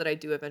she knows that I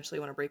do eventually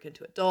want to break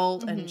into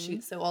adult, and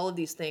so all of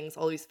these things,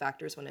 all these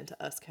factors went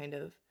into us kind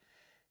of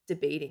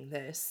debating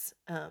this,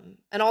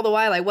 and all the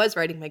while I was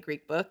writing my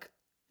Greek book,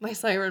 my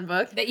Siren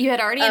book that you had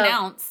already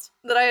announced.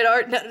 That I had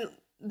already.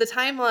 The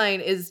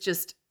timeline is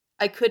just,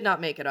 I could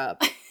not make it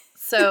up.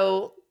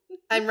 So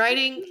I'm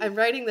writing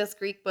this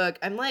Greek book.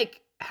 I'm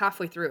like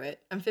halfway through it.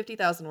 I'm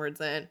 50,000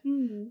 words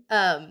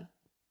in.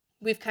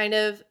 We've kind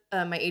of,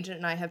 my agent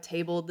and I have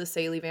tabled the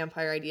Saley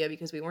vampire idea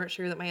because we weren't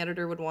sure that my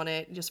editor would want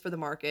it just for the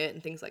market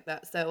and things like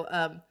that. So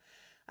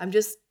I'm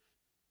just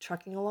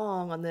trucking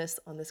along on this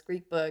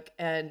Greek book,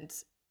 and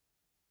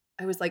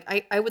I was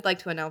like, I would like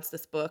to announce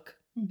this book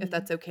if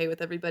that's okay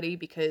with everybody,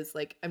 because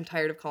like I'm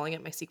tired of calling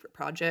it my secret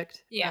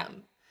project. Yeah.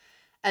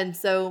 And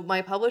so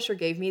my publisher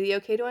gave me the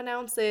okay to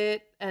announce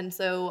it, and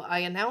so I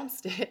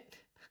announced it.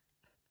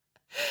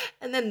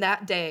 And then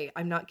that day,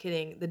 I'm not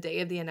kidding, the day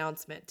of the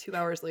announcement, 2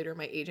 hours later,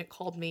 my agent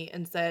called me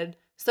and said,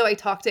 so I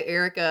talked to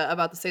Erica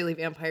about the Saley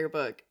vampire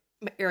book.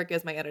 Erica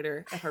is my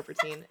editor at Harper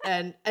Teen,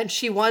 and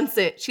she wants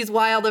it. She's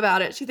wild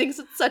about it. She thinks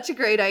it's such a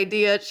great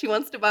idea. She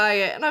wants to buy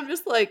it. And I'm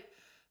just like,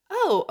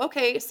 oh,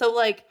 okay. So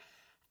like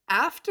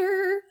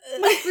after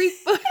my Greek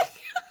book,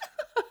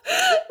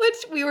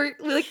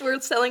 which we're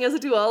selling as a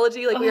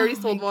duology, like we already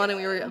sold one and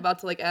we were about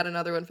to like add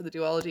another one for the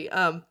duology.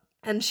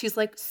 And she's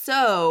like,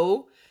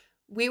 so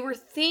we were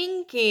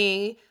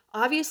thinking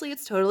obviously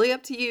it's totally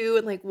up to you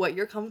and like what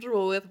you're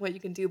comfortable with, what you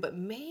can do, but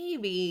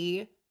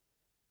maybe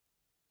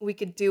we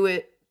could do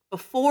it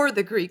before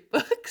the Greek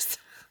books.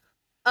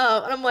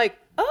 And I'm like,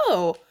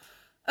 oh,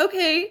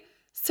 okay.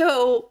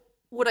 So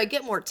would I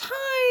get more time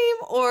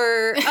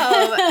or,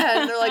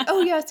 and they're like,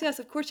 oh yes,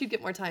 of course you'd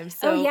get more time.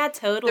 So oh yeah,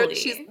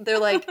 totally. they're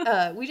like,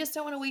 we just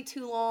don't want to wait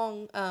too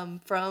long,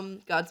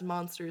 from Gods and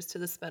Monsters to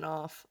the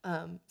spinoff.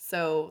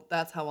 So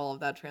that's how all of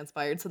that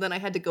transpired. So then I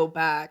had to go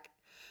back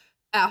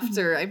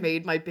after I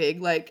made my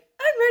big, like,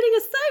 I'm writing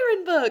a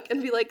siren book and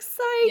be like,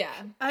 psych, Yeah.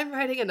 I'm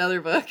writing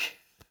another book.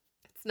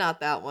 It's not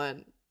that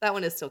one. That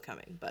one is still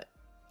coming, but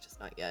just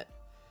not yet.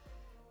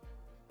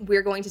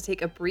 We're going to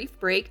take a brief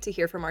break to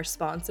hear from our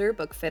sponsor,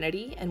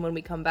 Bookfinity, and when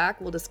we come back,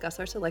 we'll discuss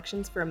our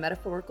selections for a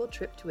metaphorical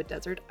trip to a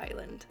desert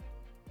island.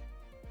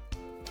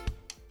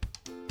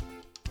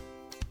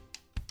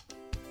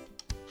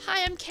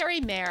 Hi, I'm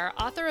Carrie Mayer,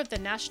 author of the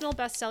national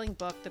best-selling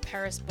book, The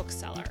Paris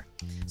Bookseller.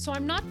 So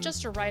I'm not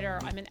just a writer,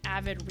 I'm an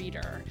avid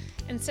reader.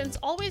 And since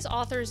Always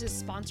Authors is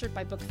sponsored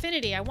by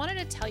Bookfinity, I wanted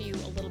to tell you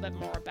a little bit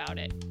more about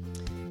it.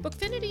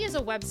 Bookfinity is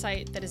a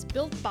website that is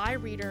built by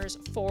readers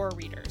for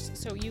readers,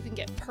 so you can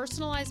get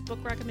personalized book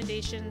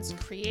recommendations,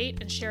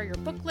 create and share your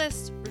book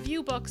list,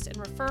 review books, and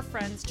refer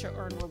friends to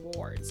earn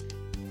rewards.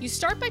 You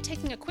start by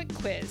taking a quick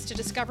quiz to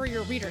discover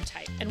your reader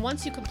type, and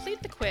once you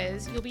complete the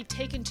quiz, you'll be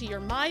taken to your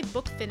My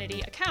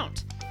Bookfinity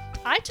account.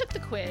 I took the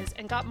quiz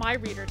and got my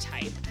reader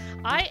type.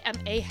 I am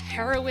a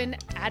heroine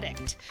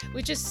addict,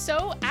 which is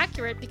so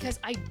accurate because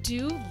I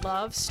do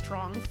love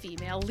strong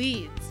female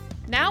leads.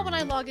 Now when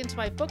I log into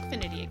my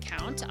Bookfinity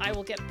account, I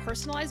will get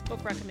personalized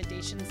book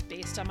recommendations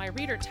based on my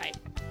reader type.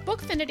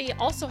 Bookfinity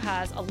also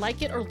has a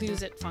like it or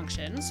lose it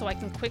function, so I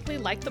can quickly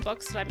like the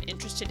books that I'm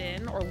interested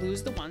in or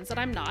lose the ones that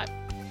I'm not.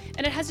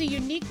 And it has a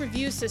unique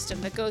review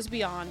system that goes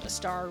beyond a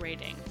star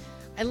rating.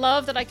 I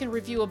love that I can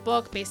review a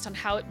book based on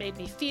how it made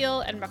me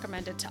feel and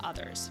recommend it to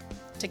others.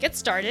 To get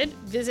started,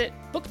 visit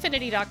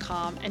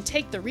bookfinity.com and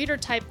take the reader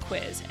type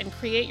quiz and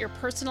create your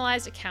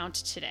personalized account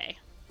today.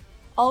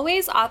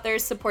 Always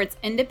Authors supports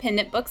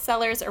independent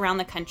booksellers around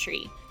the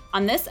country.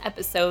 On this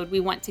episode, we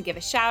want to give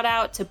a shout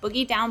out to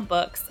Boogie Down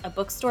Books, a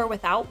bookstore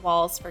without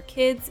walls for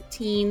kids,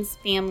 teens,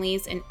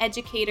 families, and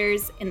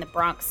educators in the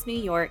Bronx, New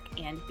York,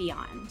 and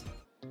beyond.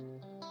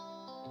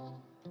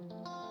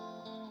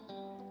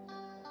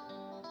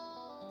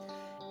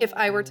 If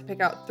I were to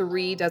pick out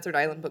 3 desert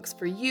island books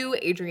for you,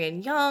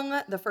 Adrienne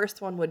Young, the first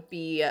one would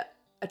be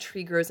A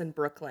Tree Grows in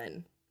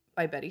Brooklyn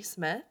by Betty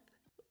Smith,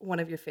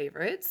 one of your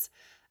favorites.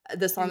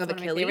 The Song of Achilles.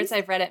 One of my favorites.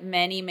 I've read it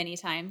many, many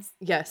times.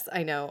 Yes,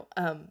 I know.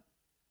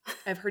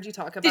 I've heard you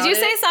talk about it. Did you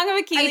say Song of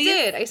Achilles? I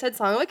did. I said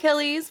Song of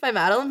Achilles by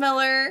Madeline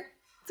Miller.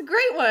 It's a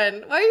great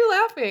one. Why are you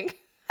laughing?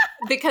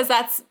 Because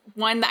that's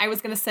one that I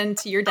was going to send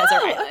to your desert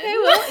island. Okay,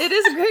 well, it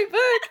is a great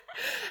book.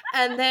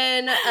 And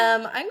then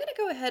I'm going to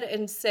go ahead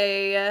and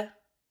say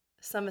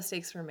Some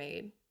Mistakes Were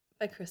Made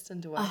by Kristen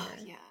Dwyer. Oh,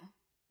 yeah.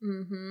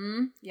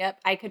 Mm-hmm. Yep.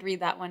 I could read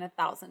that one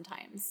 1,000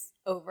 times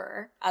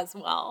over as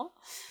well.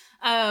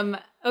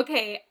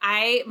 Okay.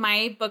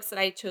 My books that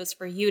I chose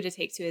for you to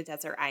take to a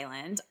desert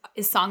island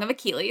is Song of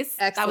Achilles.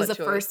 Excellent That was the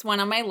choice. First one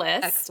on my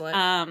list.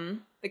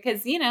 Excellent.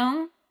 Because,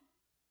 you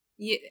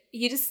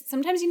just,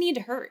 sometimes you need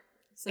to hurt.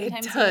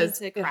 Sometimes it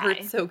does. You need to cry. It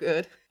hurts so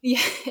good.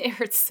 Yeah, it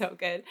hurts so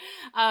good.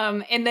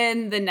 And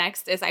then the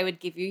next is I would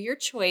give you your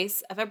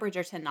choice of a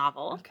Bridgerton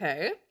novel.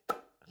 Okay.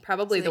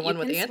 Probably So the that one you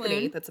with can Anthony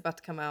swoon. that's about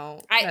to come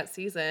out that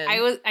season.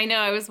 I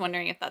was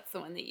wondering if that's the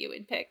one that you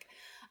would pick.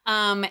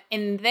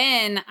 And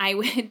then I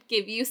would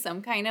give you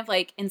some kind of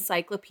like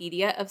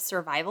encyclopedia of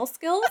survival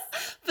skills.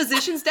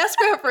 Physician's desk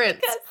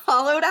reference.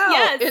 Hollowed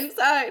out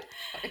inside.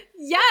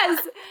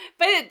 Yes.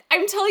 But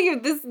I'm telling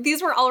you,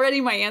 these were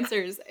already my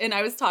answers. And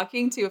I was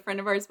talking to a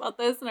friend of ours about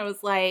this and I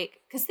was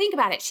like, because think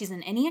about it. She's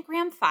an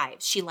Enneagram 5.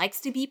 She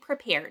likes to be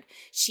prepared.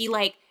 She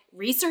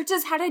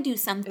researches how to do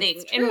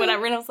something and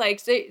whatever. And I was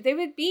like, they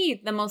would be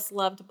the most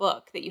loved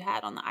book that you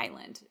had on the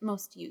island.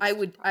 Most used. I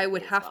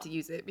would have to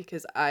use it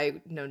because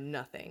I know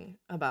nothing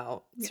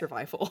about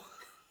survival.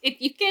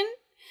 If you can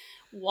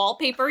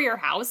wallpaper your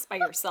house by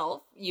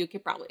yourself, you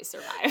could probably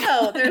survive.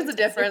 Oh, there's a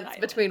difference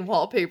between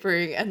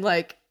wallpapering and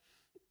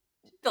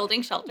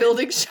building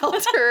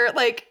shelter,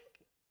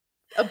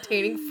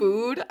 obtaining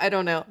food. I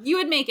don't know. You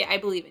would make it. I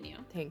believe in you.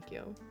 Thank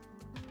you.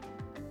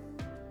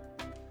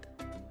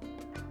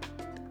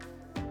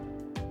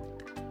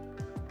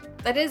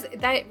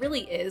 That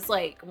really is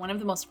one of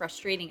the most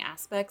frustrating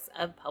aspects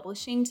of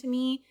publishing to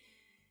me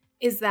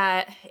is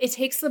that it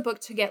takes the book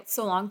to get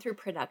so long through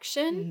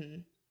production.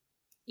 Mm-hmm.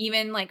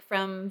 Even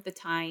from the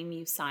time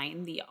you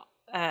sign the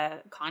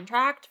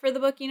contract for the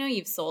book,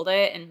 you've sold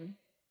it, and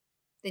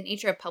the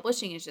nature of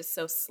publishing is just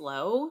so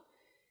slow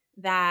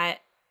that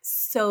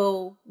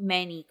so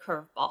many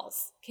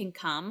curveballs can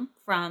come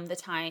from the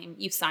time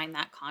you sign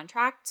that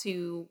contract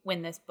to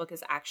when this book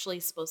is actually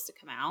supposed to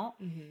come out.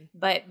 Mm-hmm.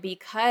 But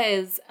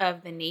because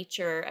of the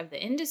nature of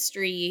the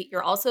industry,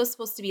 you're also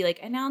supposed to be like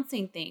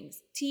announcing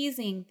things,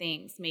 teasing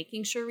things,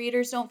 making sure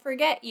readers don't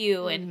forget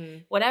you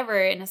and whatever.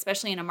 And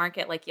especially in a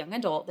market like young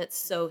adult that's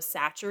so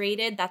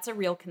saturated, that's a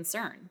real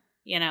concern,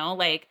 you know,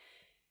 like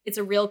it's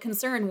a real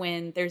concern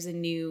when there's a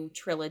new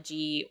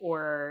trilogy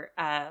or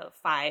a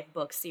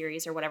 5-book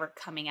series or whatever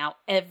coming out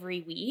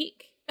every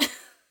week.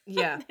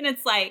 Yeah. And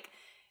it's like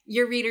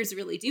your readers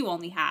really do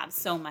only have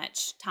so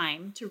much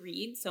time to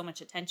read, so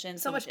much attention,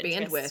 so much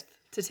bandwidth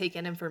to take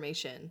in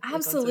information.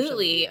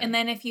 Absolutely. Like and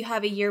then if you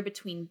have a year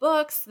between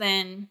books,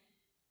 then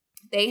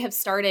they have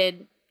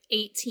started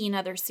 18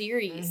 other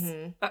series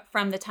but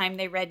from the time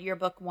they read your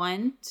book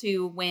 1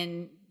 to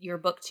when your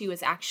book 2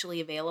 is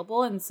actually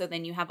available. And so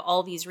then you have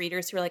all these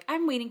readers who are like,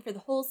 I'm waiting for the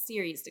whole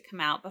series to come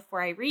out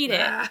before I read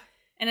it.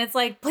 And it's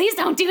like, please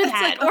don't do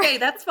that. Like, okay,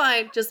 that's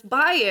fine. Just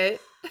buy it.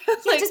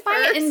 Yeah, just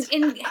buy it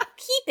and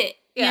keep it.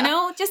 You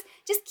know, just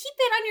keep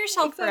it on your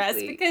shelf for us,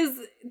 because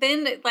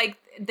then like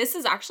this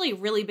is actually a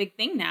really big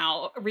thing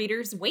now.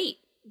 Readers wait.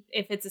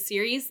 If it's a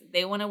series,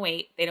 they want to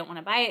wait. They don't want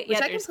to buy it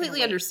yet. Which I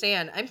completely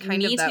understand. I'm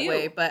kind of that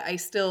way, but I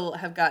still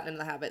have gotten in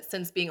the habit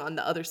since being on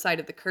the other side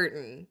of the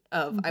curtain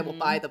of I will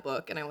buy the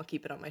book and I will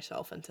keep it on my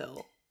shelf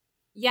until.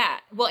 Yeah.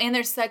 Well, and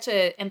there's such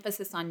a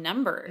emphasis on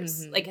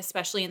numbers, like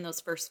especially in those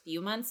first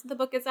few months the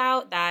book is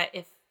out, that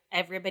if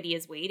everybody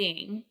is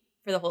waiting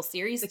for the whole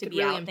series to be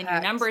really out, then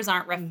your numbers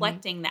aren't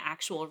reflecting the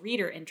actual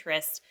reader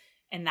interest.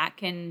 And that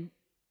can,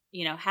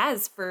 you know,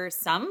 has for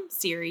some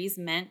series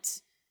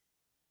meant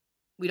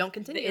we don't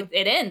continue.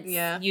 It ends.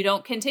 Yeah. You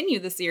don't continue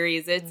the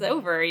series. It's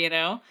over, you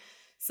know?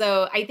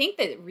 So I think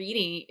that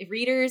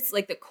readers,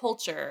 like the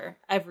culture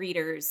of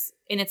readers,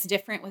 and it's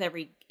different with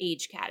every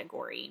age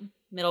category,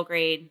 middle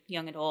grade,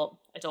 young adult,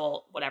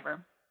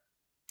 whatever.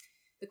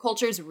 The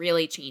culture is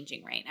really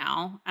changing right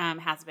now,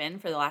 has been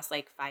for the last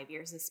like 5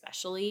 years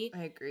especially.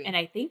 I agree. And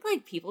I think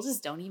like people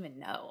just don't even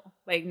know.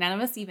 Like none of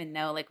us even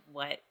know like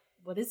what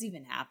is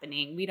even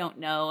happening. We don't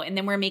know. And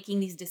then we're making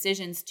these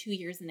decisions 2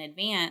 years in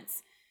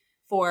advance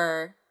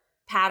for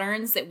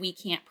patterns that we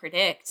can't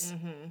predict,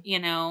 you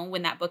know,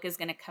 when that book is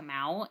going to come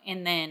out.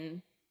 And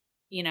then,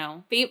 you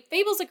know,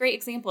 Fable's a great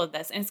example of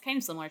this. And it's kind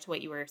of similar to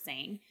what you were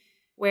saying,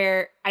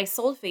 where I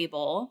sold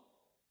Fable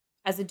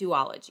as a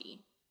duology.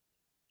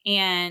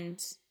 And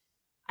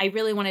I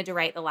really wanted to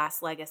write The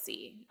Last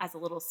Legacy as a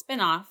little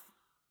spinoff.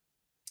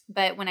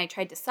 But when I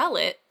tried to sell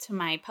it to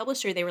my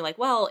publisher, they were like,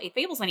 well,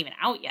 Fable's not even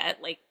out yet.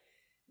 Like,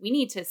 we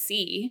need to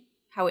see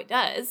how it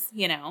does,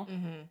 you know,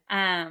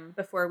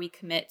 before we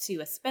commit to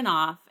a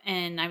spinoff.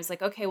 And I was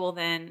like, okay, well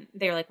then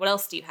they were like, what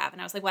else do you have?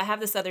 And I was like, well, I have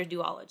this other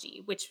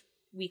duology, which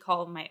we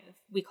call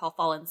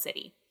Fallen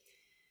City.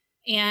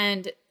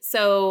 And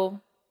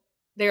so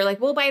they were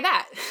like, we'll buy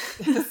that.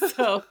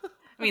 So,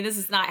 I mean, this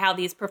is not how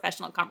these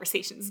professional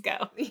conversations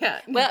go.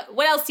 Yeah. Well,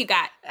 what else you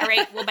got? All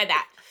right, we'll buy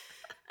that.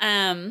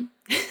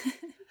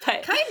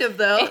 But kind of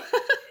though.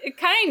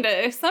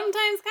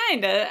 Sometimes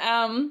kind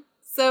of.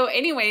 So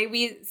anyway,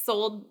 we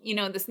sold, you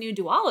know, this new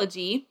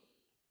duology.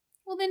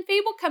 Well, then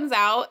Fable comes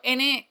out and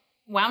it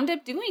wound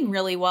up doing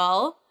really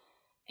well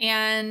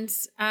and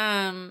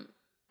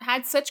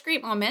had such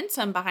great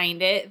momentum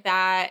behind it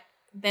that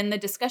then the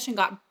discussion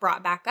got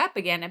brought back up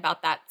again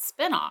about that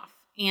spinoff.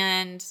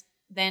 And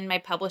then my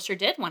publisher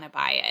did want to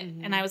buy it.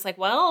 And I was like,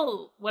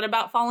 well, what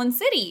about Fallen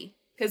City?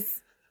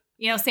 Because,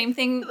 you know, same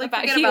thing like,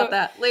 about forget you. About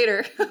that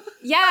later.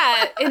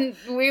 Yeah. And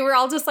we were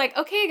all just like,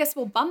 okay, I guess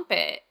we'll bump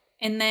it.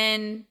 And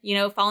then, you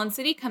know, Fallen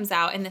City comes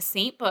out and the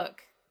Saint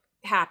book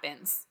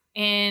happens.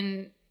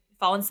 And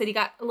Fallen City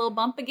got a little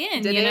bump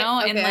again, Did you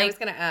know? Okay, and like, I was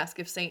going to ask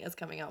if Saint is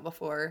coming out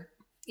before.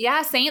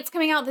 Yeah, Saint's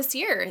coming out this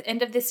year,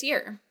 end of this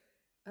year.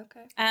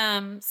 Okay.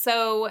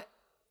 So,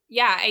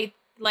 yeah,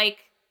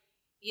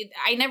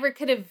 I never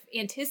could have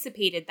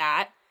anticipated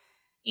that.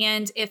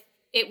 And if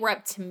it were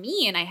up to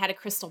me and I had a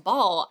crystal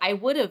ball, I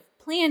would have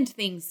planned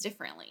things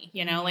differently,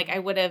 you know? Like I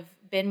would have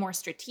been more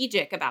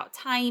strategic about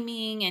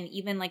timing, and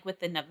even like with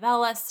the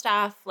novella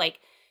stuff, like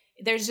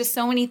there's just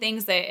so many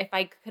things that if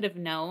I could have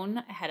known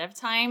ahead of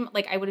time,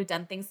 like I would have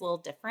done things a little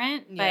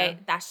different, but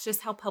that's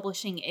just how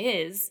publishing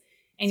is.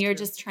 And you're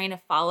just trying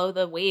to follow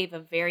the wave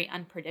of very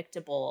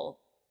unpredictable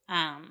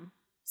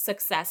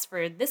success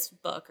for this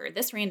book or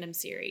this random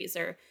series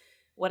or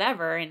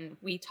whatever. And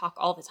we talk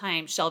all the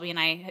time. Shelby and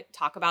I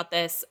talk about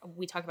this.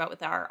 We talk about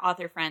with our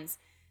author friends,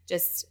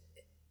 just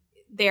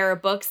there are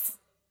books.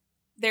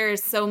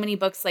 There's so many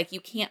books, like you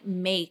can't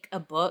make a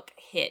book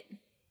hit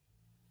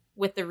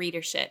with the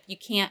readership. You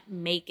can't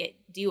make it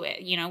do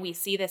it. You know, we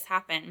see this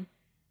happen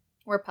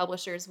where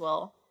publishers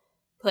will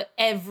put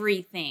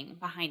everything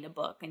behind a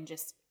book and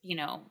just, you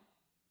know,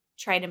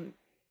 try to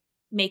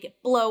make it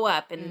blow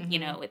up. And, you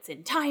know, it's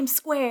in Times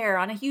Square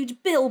on a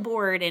huge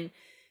billboard, and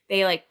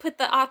they like put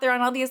the author on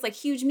all these like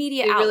huge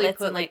media outlets. Really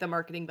put and like the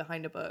marketing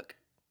behind a book.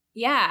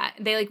 Yeah.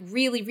 They like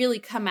really, really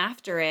come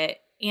after it.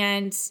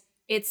 And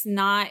it's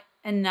not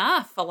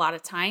enough a lot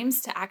of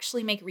times to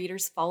actually make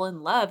readers fall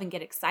in love and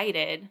get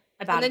excited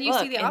about a book. And then you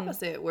see the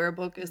opposite, where a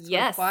book is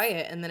sort of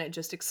quiet and then it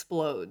just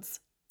explodes.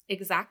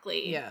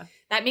 Exactly. Yeah.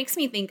 That makes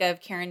me think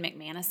of Karen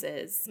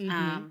McManus's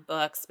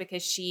books,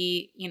 because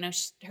she,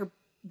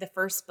 the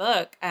first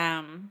book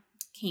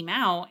came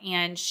out,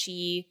 and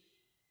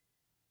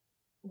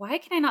why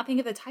can I not think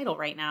of the title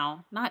right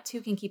now? Not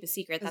Two Can Keep a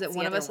Secret. Is it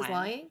One of Us Is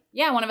Lying?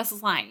 Yeah, One of Us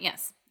Is Lying.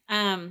 Yes.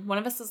 One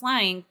of Us Is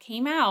Lying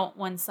came out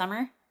one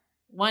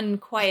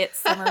quiet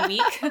summer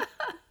week,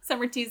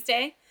 summer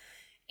Tuesday.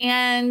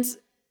 And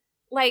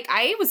like,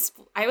 I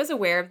was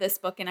aware of this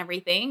book and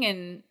everything.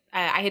 And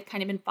I had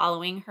kind of been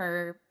following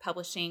her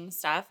publishing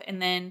stuff.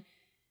 And then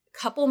a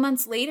couple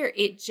months later,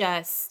 it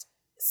just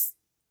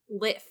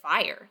lit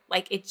fire.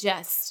 Like, it's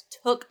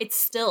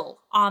still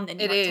on the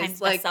New York Times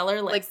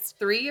bestseller list.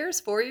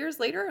 Like 4 years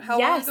later? How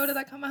long ago did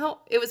that come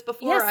out? It was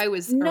before I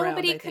was around,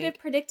 Nobody could have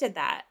predicted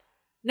that.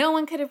 No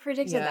one could have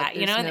predicted that,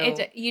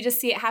 and you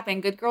just see it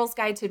happen. Good Girl's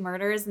Guide to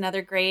Murder is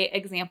another great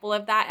example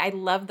of that. I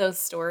love those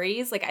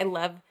stories. Like, I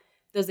love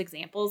those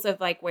examples of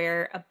like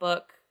where a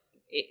book,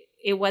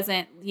 it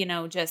wasn't,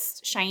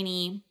 just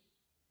shiny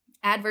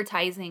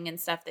advertising and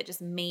stuff that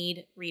just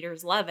made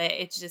readers love it.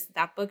 It's just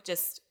that book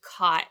just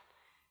caught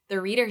the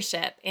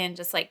readership and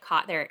just like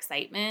caught their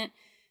excitement.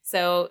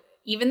 So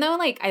even though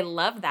like I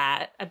love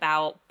that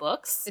about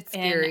books, it's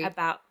scary.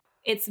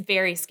 It's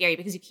very scary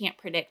because you can't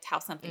predict how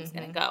something's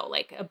going to go.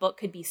 Like, a book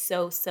could be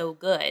so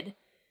good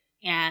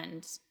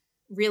and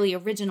really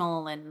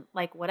original and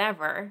like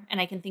whatever. And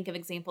I can think of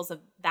examples of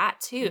that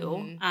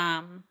too.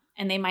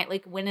 And they might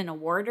like win an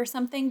award or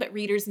something, but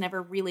readers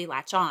never really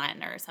latch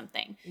on or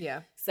something.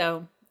 Yeah.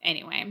 So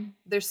anyway,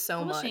 there's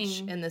so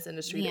much in this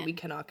industry that we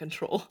cannot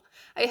control.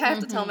 I have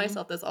to tell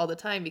myself this all the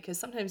time, because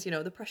sometimes,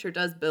 the pressure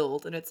does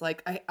build, and it's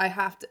like, I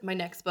have to, my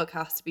next book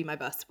has to be my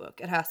best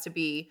book. It has to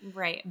be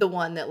the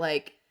one that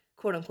like,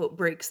 quote unquote,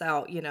 breaks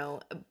out,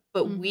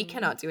 but we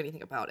cannot do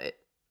anything about it.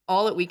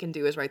 All that we can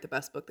do is write the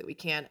best book that we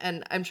can.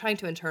 And I'm trying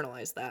to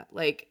internalize that.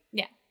 Like,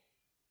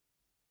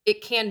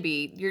 it can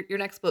be, your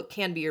next book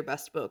can be your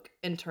best book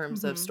in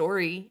terms of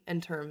story,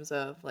 in terms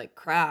of like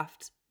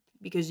craft,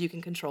 because you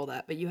can control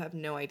that, but you have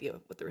no idea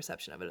what the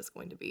reception of it is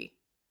going to be.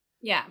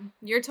 Yeah,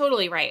 you're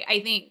totally right. I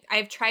think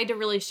I've tried to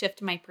really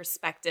shift my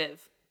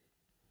perspective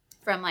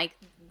from like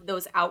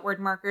those outward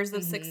markers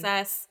of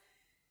success,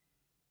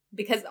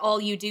 because all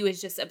you do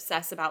is just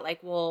obsess about like,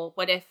 well,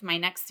 what if my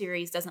next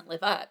series doesn't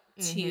live up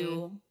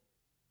to,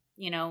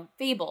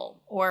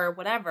 Fable or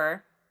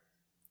whatever?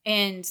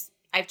 And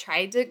I've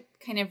tried to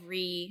kind of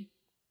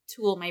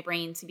retool my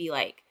brain to be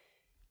like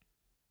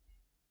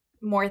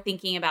more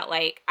thinking about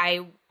like,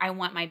 I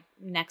want my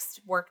next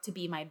work to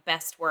be my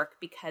best work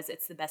because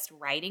it's the best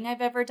writing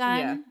I've ever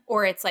done,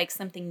 or it's like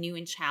something new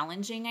and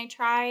challenging I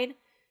tried,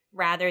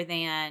 rather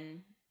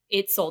than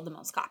it sold the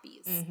most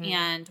copies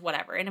and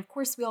whatever. And of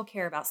course we all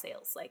care about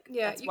sales. Like,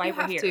 that's why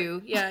we're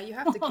here. Yeah, you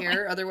have to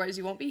care. Otherwise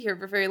you won't be here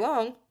for very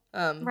long.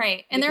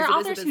 Right. And there are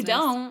authors who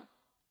don't.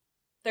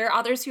 There are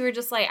others who are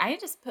just like, I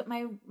just put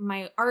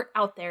my art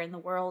out there in the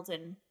world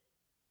and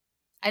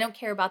I don't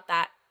care about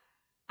that.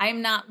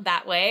 I'm not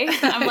that way.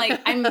 I'm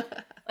like,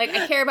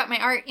 I care about my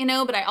art,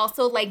 but I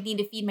also like need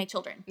to feed my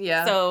children.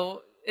 Yeah.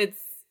 So it's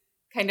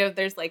kind of,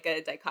 there's like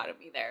a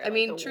dichotomy there. I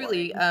mean,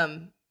 truly,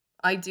 I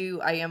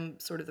am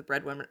sort of the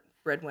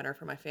breadwinner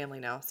for my family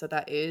now. So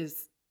that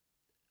is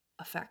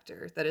a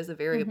factor. That is a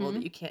variable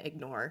that you can't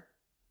ignore,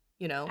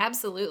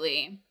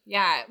 Absolutely.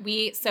 Yeah.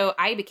 So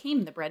I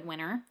became the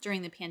breadwinner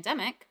during the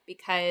pandemic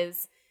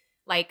because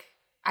like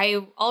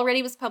I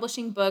already was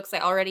publishing books. I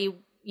already,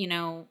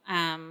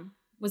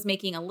 was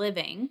making a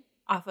living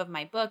off of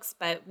my books.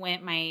 But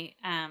when my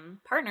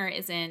partner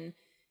is in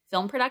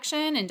film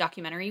production and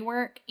documentary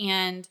work,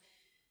 and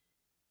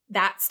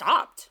that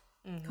stopped.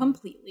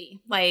 Completely.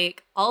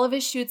 Like, all of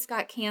his shoots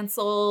got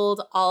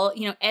canceled,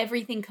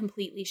 everything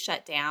completely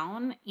shut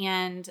down,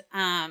 and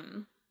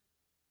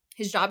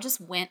his job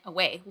just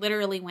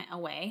literally went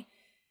away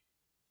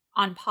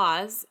on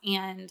pause.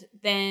 And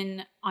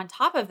then on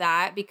top of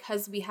that,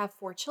 because we have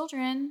 4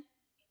 children,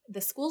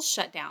 the schools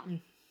shut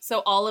down.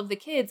 So all of the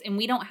kids, and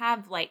we don't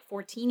have like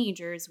 4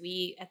 teenagers.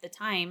 We at the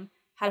time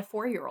had a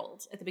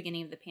 4-year-old at the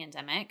beginning of the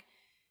pandemic.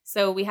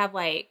 So we have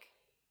like,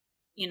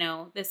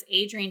 this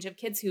age range of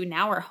kids who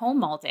now are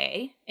home all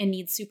day and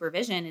need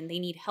supervision, and they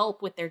need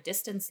help with their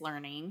distance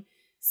learning.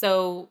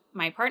 So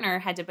my partner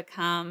had to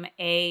become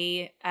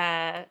a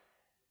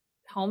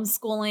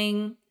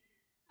homeschooling,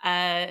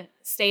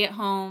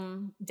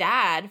 stay-at-home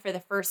dad for the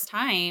first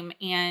time.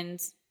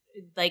 And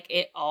like,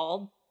 it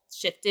all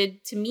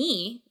shifted to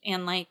me,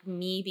 and like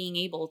me being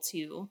able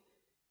to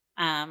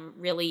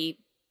really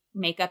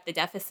make up the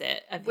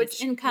deficit of his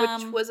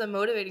income. Which was a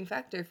motivating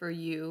factor for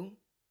you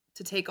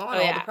to take on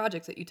all the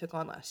projects that you took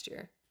on last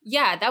year.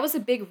 Yeah, that was a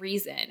big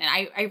reason. And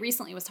I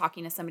recently was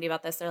talking to somebody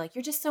about this. They're like,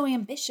 you're just so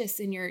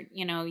ambitious, and you're,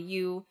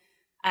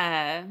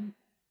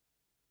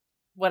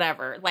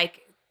 whatever.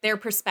 Like, their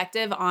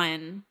perspective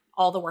on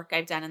all the work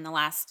I've done in the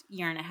last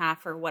year and a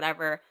half or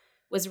whatever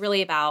was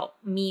really about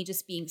me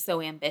just being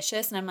so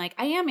ambitious. And I'm like,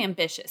 I am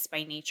ambitious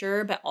by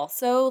nature, but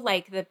also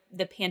like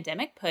the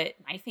pandemic put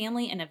my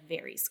family in a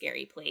very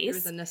scary place. There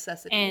was a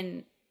necessity.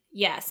 And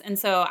yes. And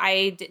so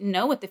I didn't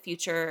know what the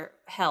future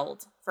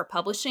held for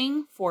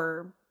publishing,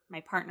 for my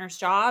partner's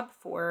job,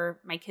 for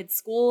my kids'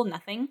 school,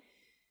 nothing.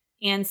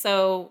 And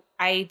so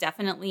I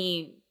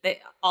definitely,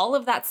 all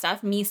of that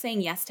stuff, me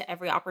saying yes to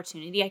every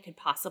opportunity I could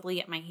possibly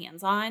get my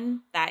hands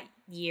on that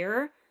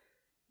year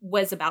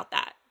was about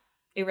that.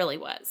 It really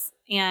was.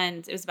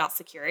 And it was about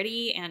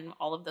security and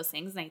all of those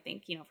things. And I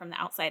think, you know, from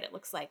the outside, it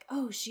looks like,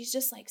 oh, she's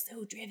just like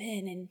so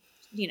driven and,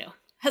 you know.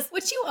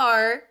 Which you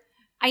are.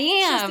 I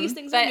am. Just these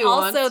things but are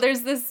nuanced. also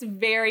there's this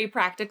very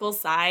practical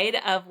side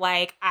of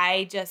like,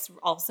 I just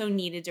also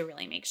needed to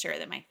really make sure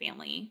that my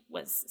family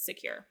was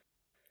secure.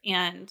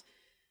 And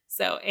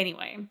so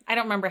anyway, I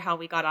don't remember how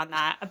we got on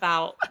that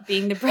about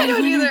being the breadwinner.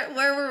 I don't either.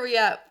 Where were we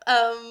at?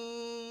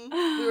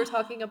 We were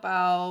talking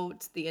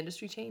about the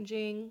industry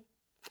changing.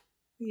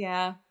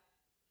 Yeah.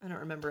 I don't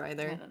remember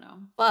either. I don't know.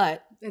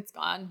 But it's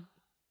gone.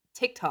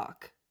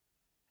 TikTok,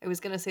 I was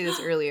going to say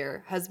this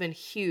earlier, has been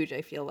huge,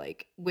 I feel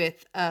like,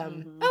 with,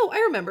 Mhm. oh,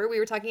 I remember we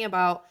were talking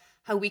about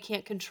how we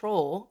can't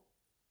control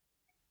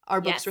our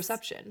book's Yes.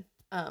 reception.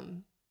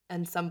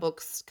 And some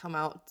books come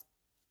out,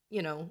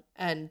 you know,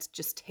 and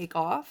just take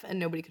off and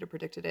nobody could have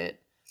predicted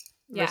it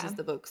versus Yeah.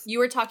 the books. You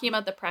were talking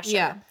about the pressure.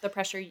 Yeah. The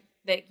pressure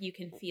that you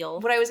can feel.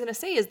 What I was going to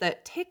say is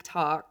that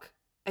TikTok,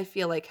 I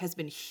feel like, has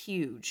been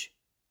huge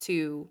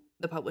to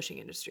the publishing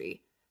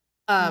industry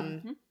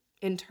Mhm.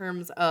 in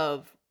terms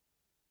of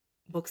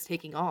books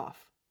taking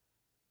off.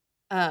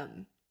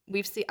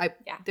 We've seen,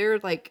 Yeah. there are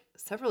like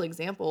several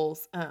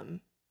examples,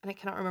 and I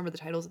cannot remember the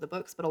titles of the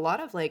books, but a lot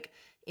of like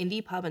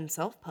indie pub and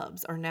self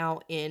pubs are now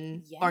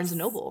in Barnes and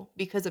Yes. Noble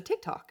because of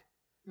TikTok,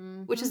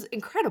 which Mhm. is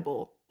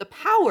incredible. The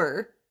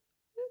power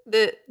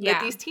that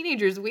Yeah. these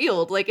teenagers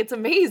wield, like, it's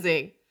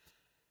amazing.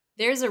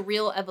 There's a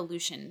real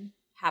evolution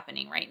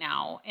happening right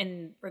now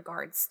in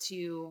regards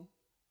to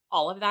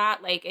all of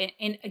that. Like,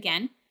 and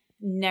again,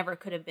 never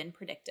could have been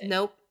predicted.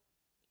 Nope.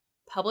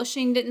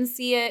 Publishing didn't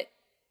see it.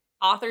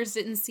 Authors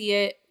didn't see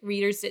it.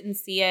 Readers didn't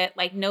see it.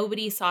 Like,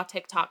 nobody saw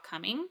TikTok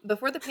coming.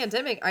 Before the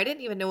pandemic, I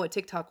didn't even know what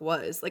TikTok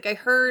was. Like, I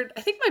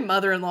think my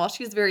mother-in-law,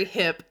 she's very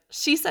hip.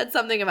 She said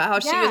something about how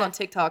she was Yeah. on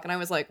TikTok, and I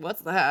was like,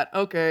 what's that?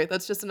 Okay,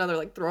 that's just another,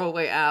 like,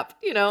 throwaway app.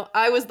 You know,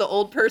 I was the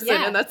old person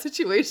Yeah. in that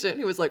situation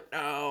who was like,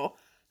 no,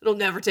 it'll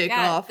never take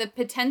Yeah, off. the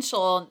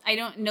potential.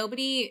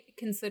 Nobody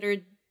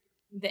considered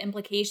the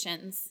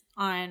implications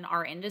on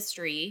our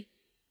industry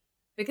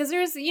because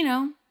there's, you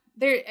know,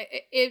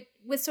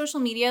 with social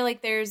media,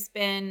 like there's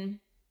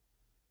been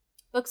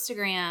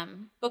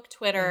Bookstagram, Book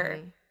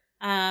Twitter,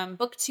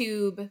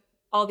 Booktube,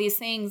 all these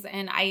things.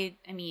 And I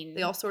mean,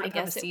 They all sort of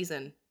have a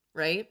season,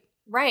 right?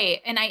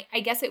 Right. And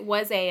I guess it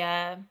was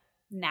a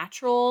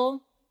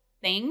natural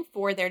thing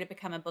for there to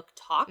become a book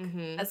talk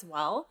as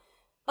well.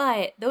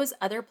 But those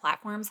other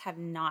platforms have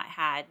not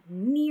had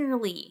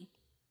nearly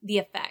the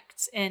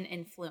effect and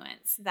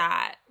influence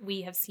that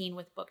we have seen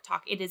with Book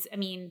Talk. It is, I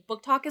mean,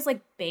 Book Talk is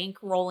like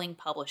bankrolling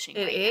publishing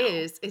It right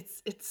is.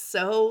 It's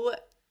so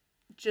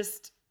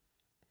just,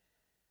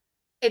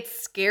 it's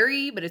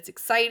scary, but it's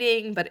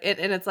exciting,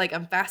 and it's like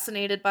I'm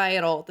fascinated by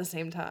it all at the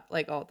same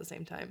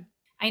time,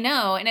 I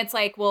know. And it's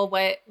like, well,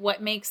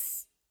 what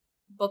makes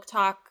Book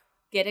Talk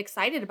get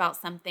excited about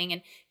something?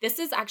 And this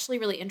is actually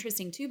really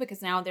interesting too,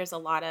 because now there's a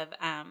lot of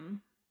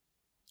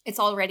it's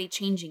already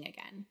changing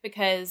again,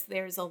 because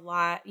there's a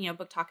lot, you know,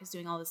 Book Talk is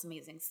doing all this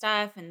amazing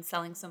stuff and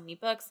selling so many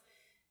books,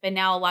 but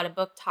now a lot of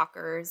book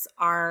talkers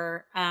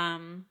are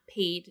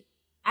paid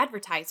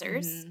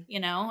advertisers, you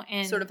know,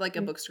 and sort of like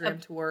a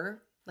Bookstagram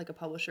tour, like a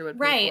publisher would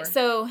pay right. for.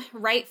 So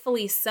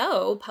rightfully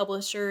so,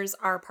 publishers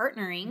are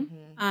partnering.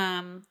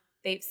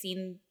 They've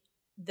seen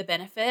the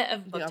benefit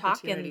of Book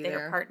Talk and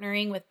they're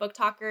partnering with book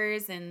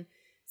talkers. And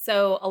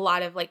so a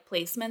lot of like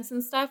placements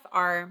and stuff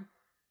are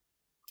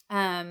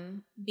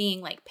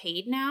being like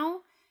paid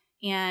now.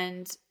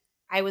 And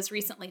I was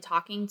recently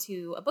talking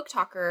to a book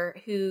talker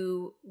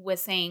who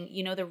was saying,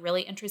 you know, the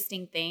really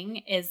interesting thing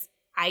is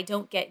I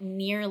don't get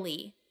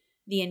nearly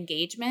the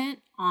engagement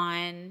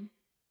on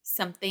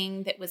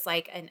something that was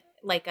like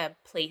a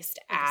placed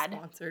ad, a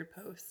sponsored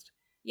post.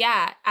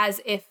 Yeah,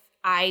 as if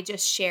I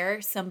just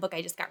share some book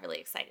I just got really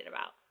excited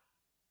about.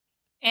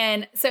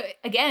 And so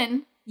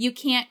again, you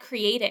can't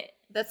create it.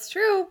 That's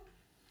true.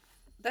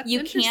 That's you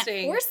interesting.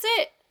 can't force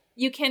it.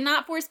 You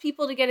cannot force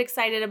people to get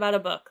excited about a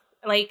book,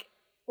 like,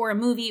 or a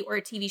movie or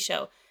a TV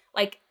show.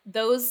 Like,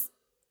 those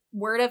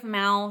word of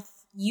mouth,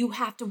 you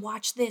have to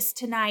watch this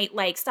tonight,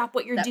 like, stop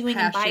what you're doing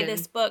and buy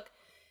this book.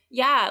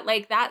 Yeah,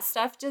 like that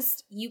stuff,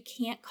 just, you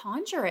can't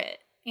conjure it.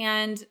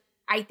 And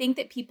I think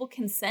that people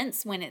can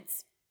sense when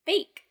it's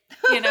fake,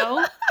 you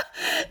know?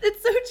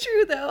 It's so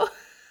true, though.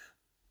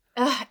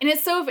 And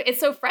it's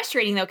so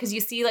frustrating, though, because you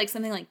see like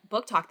something like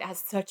Book Talk that has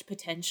such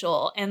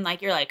potential, and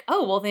like you're like,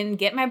 oh, well, then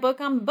get my book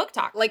on Book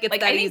Talk. Like, it's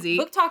that easy.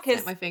 Book Talk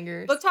has my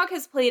fingers. Book Talk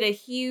has played a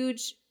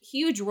huge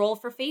role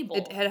for Fable.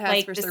 It has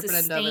like, for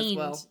Serpent Dove as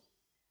well.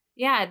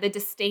 Yeah, the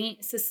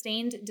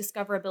sustained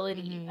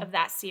discoverability of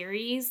that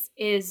series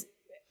is,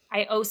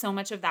 I owe so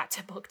much of that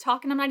to Book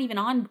Talk, and I'm not even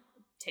on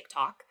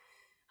TikTok.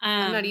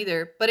 I'm not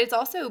either, but it's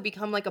also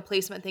become like a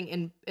placement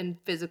thing in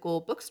physical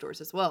bookstores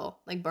as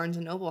well. Like Barnes &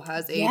 Noble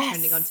has a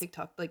trending on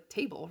TikTok like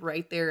table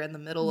right there in the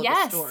middle of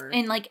the store.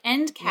 And like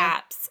end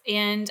caps.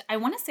 And I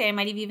want to say I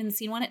might have even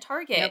seen one at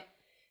Target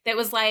that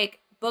was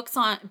like books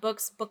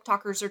book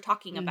talkers are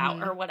talking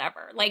about or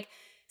whatever. Like,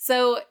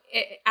 so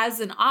as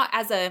a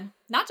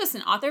not just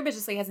an author, but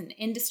just like as an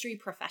industry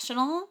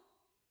professional,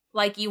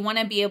 like you want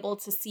to be able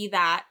to see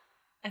that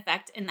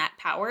effect and that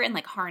power and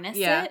like harness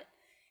it.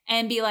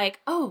 And be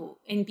like, oh,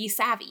 and be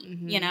savvy,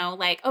 you know,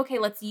 like, okay,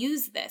 let's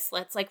use this.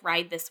 Let's like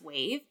ride this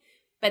wave.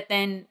 But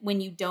then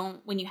when you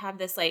have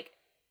this like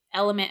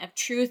element of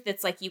truth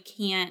that's like, you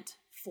can't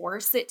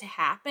force it to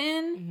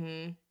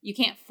happen. You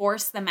can't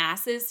force the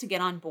masses to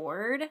get on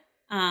board.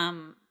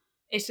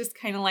 It's just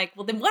kind of like,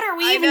 well, then what are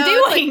we even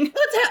doing?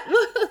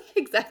 Like,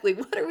 exactly.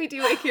 What are we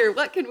doing here?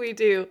 What can we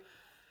do?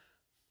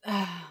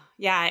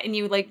 Yeah, and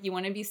you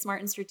want to be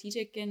smart and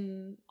strategic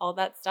and all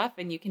that stuff,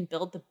 and you can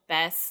build the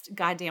best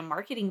goddamn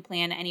marketing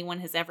plan anyone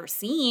has ever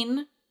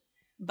seen.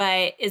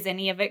 But is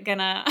any of it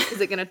gonna?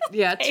 Is it gonna?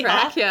 Yeah,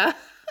 track. Off? Yeah.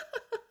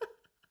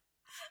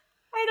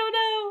 I don't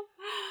know.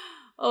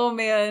 Oh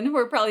man,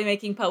 we're probably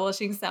making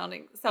publishing sound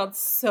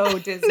so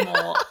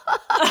dismal.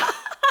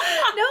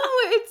 No,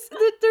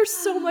 there's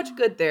so much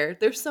good there.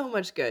 There's so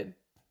much good.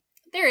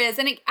 There is,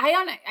 and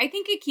I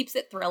think it keeps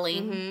it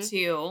thrilling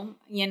too.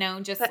 You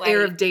know, just that like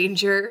air of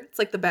danger. It's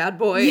like the bad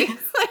boy. Yes.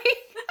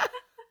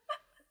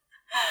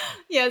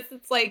 Yes,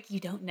 it's like you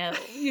don't know.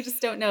 You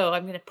just don't know.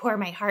 I'm going to pour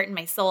my heart and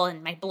my soul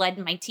and my blood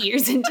and my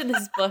tears into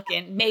this book,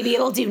 and maybe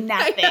it'll do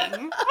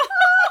nothing.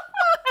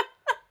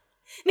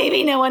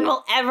 Maybe no one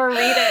will ever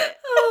read it.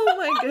 Oh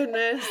my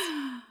goodness!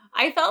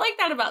 I felt like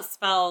that about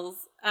Spells,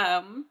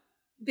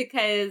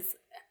 because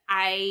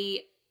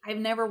I've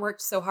never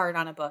worked so hard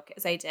on a book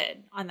as I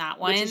did on that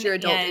one. Which is your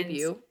adult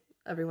debut,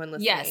 everyone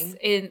listening.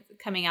 Yes,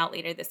 coming out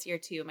later this year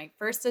too. My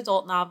first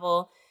adult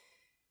novel.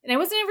 And I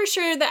wasn't ever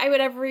sure that I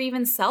would ever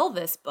even sell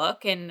this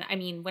book. And I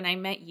mean, when I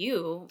met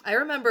you. I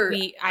remember,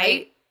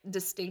 I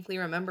distinctly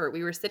remember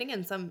we were sitting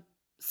in some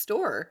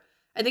store.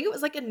 I think it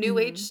was like a new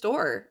age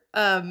store.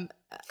 And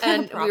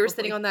we were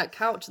sitting on that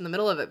couch in the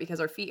middle of it because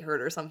our feet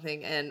hurt or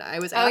something. And I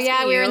was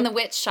asking we were in the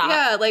witch shop.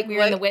 Yeah, like we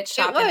were in the witch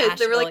shop. It was. In Asheville,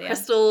 there were like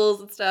crystals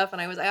and stuff.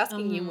 And I was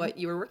asking you what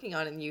you were working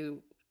on, and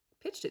you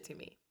pitched it to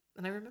me.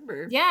 And I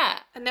remember. Yeah.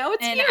 And now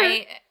it's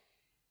here.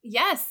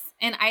 Yes.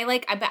 And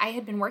I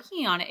had been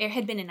working on it. It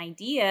had been an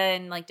idea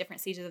and like different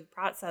stages of the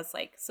process,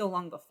 like so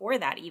long before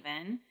that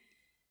even.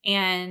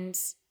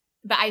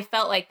 But I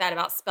felt like that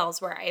about Spells,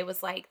 where I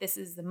was like, this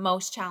is the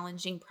most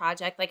challenging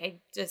project.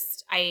 Like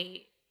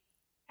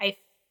I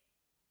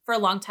for a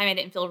long time, I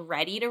didn't feel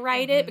ready to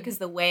write it because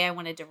the way I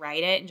wanted to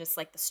write it and just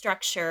like the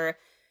structure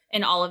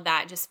and all of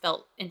that just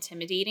felt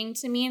intimidating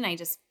to me. And I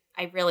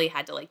really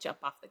had to like jump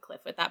off the cliff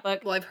with that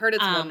book. Well, I've heard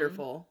it's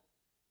wonderful.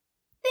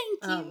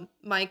 Thank you.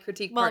 My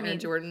critique partner,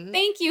 Jordan.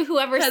 Thank you,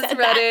 whoever has said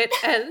read that. it,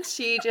 and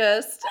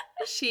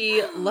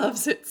she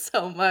loves it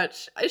so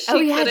much.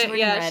 She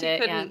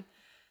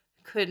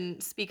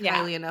couldn't speak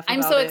highly enough about it.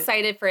 I'm so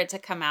excited for it to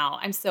come out.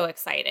 I'm so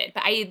excited.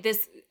 But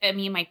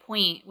my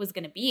point was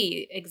going to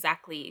be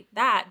exactly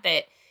that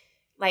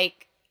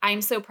like,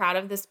 I'm so proud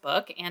of this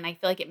book, and I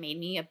feel like it made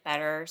me a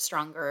better,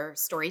 stronger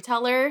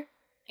storyteller.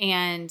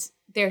 And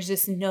there's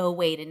just no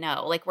way to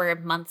know. Like, we're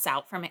months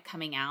out from it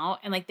coming out,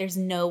 and like, there's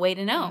no way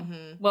to know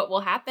what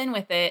will happen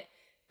with it.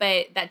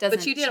 But that doesn't.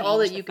 But you did all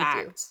that you could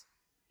do,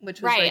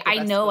 which was right. I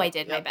know work. I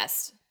did my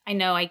best. I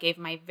know I gave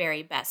my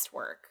very best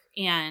work,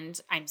 and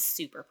I'm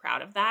super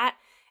proud of that.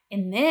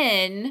 And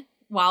then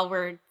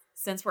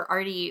since we're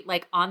already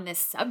like on this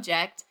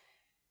subject,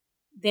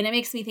 then it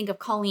makes me think of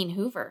Colleen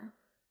Hoover,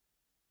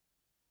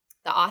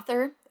 the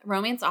author,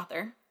 romance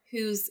author,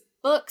 whose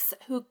books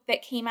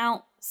that came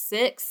out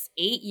 6-8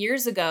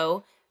 years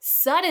ago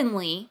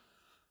suddenly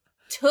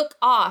took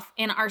off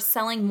and are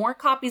selling more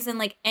copies than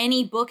like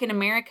any book in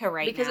America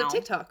now. Because of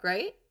TikTok,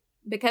 right?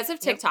 Because of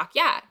TikTok,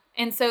 yeah.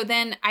 And so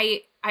then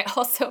I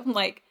also am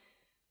like,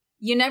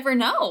 you never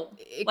know.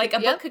 Like a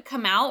book could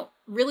come out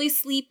really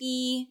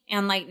sleepy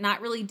and like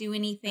not really do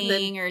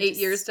anything, or 8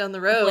 years down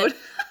the road.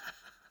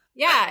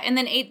 Yeah, and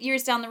then 8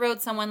 years down the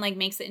road, someone like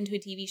makes it into a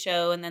TV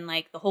show, and then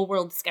like the whole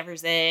world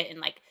discovers it, and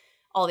like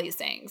all these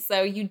things.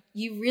 So you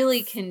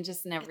really can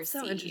just never see.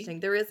 So interesting.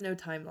 There is no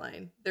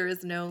timeline. There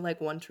is no like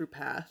one true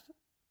path.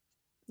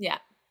 Yeah.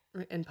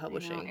 In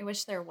publishing. I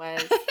wish there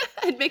was.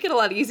 It'd make it a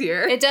lot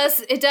easier. It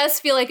does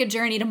feel like a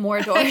journey to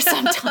Mordor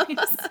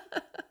sometimes.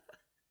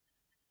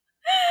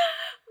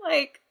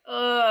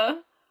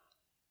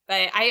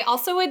 But I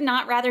also would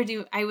not rather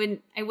do. I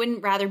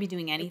wouldn't rather be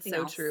doing anything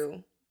else. It's so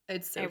true.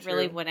 It's so true. I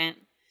really wouldn't.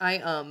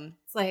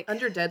 It's like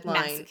under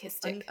deadline.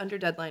 Masochistic. Under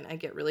deadline, I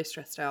get really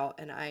stressed out,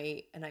 and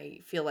I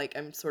feel like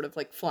I'm sort of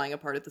like flying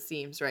apart at the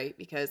seams, right?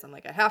 Because I'm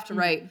like, I have to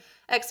write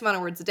X amount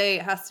of words a day.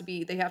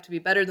 They have to be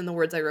better than the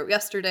words I wrote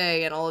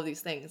yesterday, and all of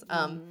these things.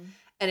 And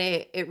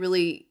it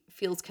really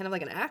feels kind of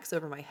like an axe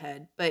over my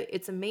head, but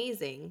it's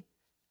amazing.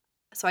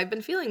 So I've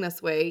been feeling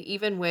this way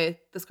even with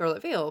the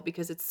Scarlet Veil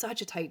because it's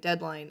such a tight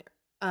deadline.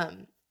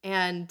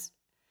 And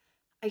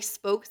I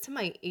spoke to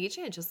my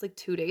agent just like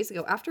 2 days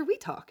ago after we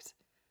talked.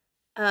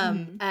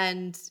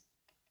 And,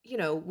 you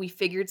know, we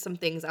figured some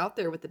things out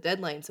there with the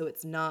deadline, so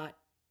it's not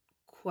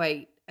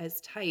quite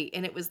as tight.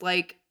 And it was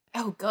like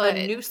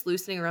a noose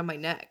loosening around my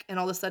neck. And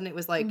all of a sudden it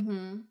was like,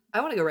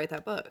 I want to go write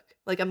that book.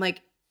 Like, I'm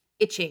like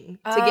itching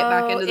to get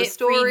back into the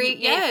story.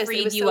 It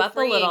freed you up a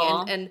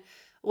little. And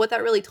what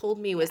that really told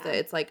me was that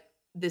it's like,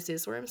 this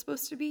is where I'm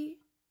supposed to be.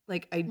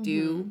 Like, I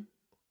do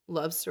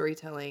love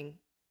storytelling.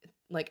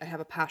 Like, I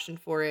have a passion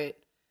for it,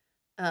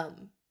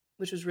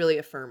 which was really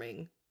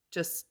affirming.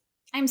 Just,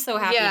 I'm so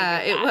happy. Yeah,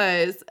 to hear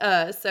that.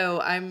 it was. So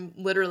I'm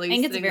literally. I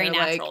think it's very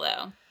natural, like,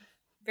 though.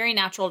 Very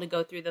natural to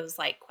go through those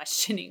like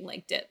questioning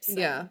like dips.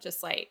 Yeah.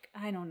 Just like,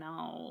 I don't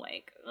know,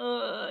 like,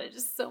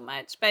 just so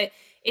much. But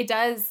it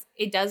does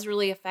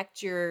really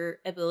affect your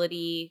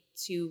ability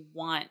to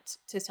want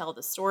to tell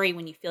the story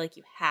when you feel like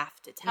you have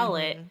to tell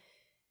it.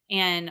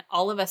 And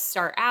all of us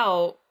start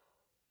out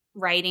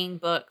writing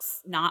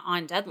books not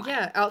on deadline.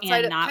 Yeah,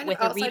 outside and not with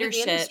a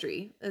readership. Of the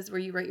industry is where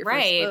you write your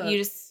first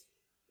book.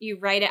 You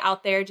write it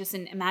out there just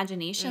in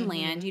imagination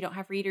land. You don't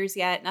have readers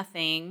yet,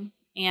 nothing.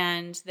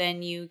 And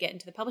then you get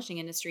into the publishing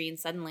industry and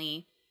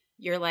suddenly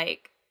you're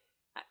like,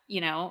 you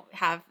know,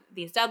 have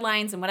these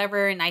deadlines and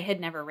whatever. And I had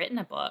never written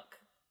a book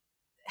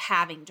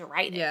having to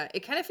write it. Yeah, it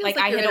kind of feels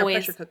like you're in a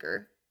pressure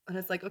cooker. And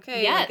it's like,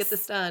 okay, yes. get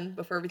this done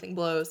before everything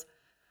blows.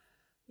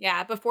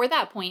 Yeah, before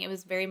that point, it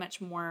was very much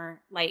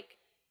more like,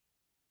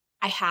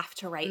 I have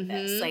to write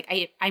this.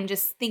 Like, I'm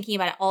just thinking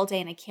about it all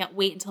day and I can't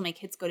wait until my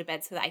kids go to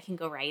bed so that I can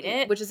go write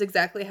it. Which is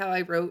exactly how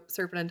I wrote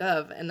Serpent and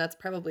Dove. And that's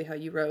probably how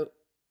you wrote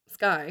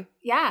Sky.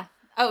 Yeah.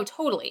 Oh,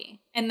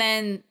 totally. And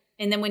then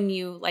when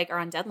you like are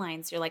on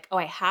deadlines, you're like, oh,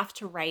 I have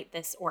to write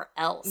this or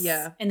else.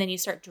 Yeah. And then you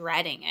start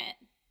dreading it,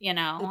 you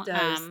know? It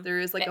does. There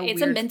is like a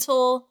it's weird a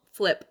mental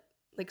flip,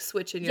 like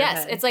switch in your head.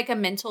 Yes, it's like a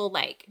mental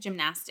like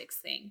gymnastics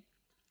thing.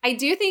 I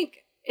do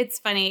think it's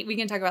funny. We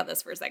can talk about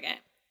this for a second.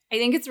 I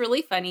think it's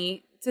really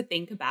funny to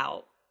think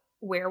about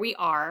where we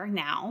are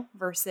now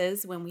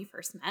versus when we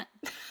first met.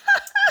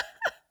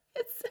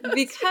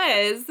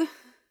 Because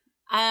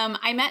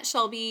I met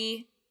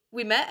Shelby.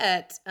 We met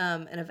at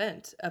an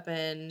event up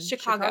in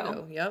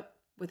Chicago. Yep,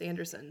 with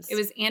Anderson's. It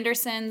was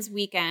Anderson's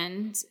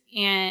weekend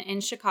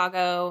in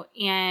Chicago,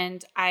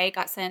 and I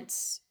got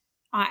sent.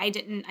 I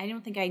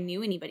don't think I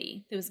knew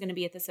anybody that was going to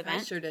be at this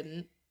event. I sure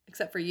didn't,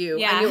 except for you.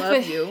 Yeah, I knew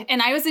of you,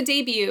 and I was a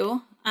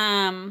debut.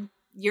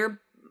 You're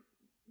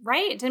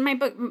right. Didn't my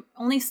book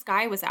only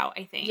Sky was out?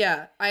 I think.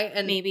 Yeah,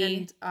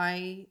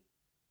 I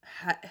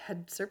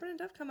had Serpent and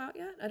Dove come out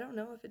yet? I don't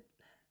know if it.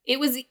 It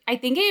was. I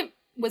think it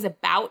was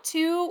about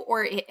to,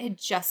 or it had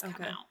just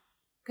come out,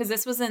 because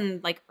this was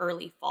in like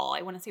early fall.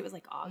 I want to say it was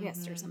like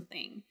August or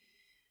something.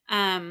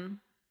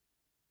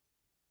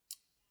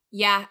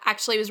 Yeah,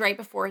 actually it was right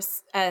before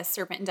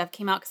Serpent and Dove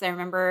came out, because I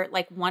remember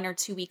like 1 or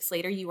 2 weeks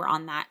later you were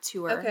on that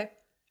tour. Okay.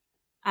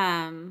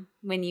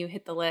 When you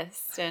hit the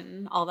list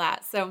and all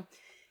that. So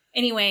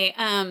anyway,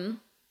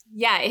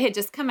 yeah, it had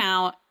just come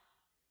out,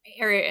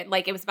 or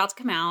like it was about to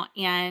come out,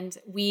 and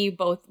we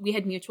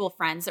had mutual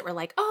friends that were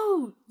like,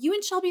 oh, you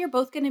and Shelby are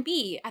both going to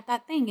be at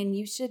that thing and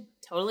you should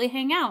totally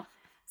hang out.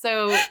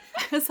 So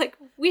I was like,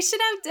 we should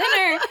have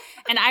dinner.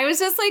 And I was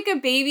just like a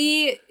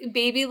baby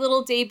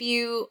little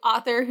debut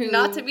author who.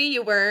 Not to me,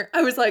 you weren't.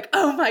 I was like,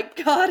 oh my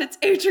God, it's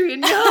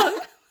Adrienne Young. I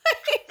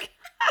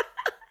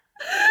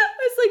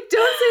was like,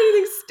 don't say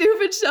anything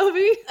stupid,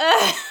 Shelby.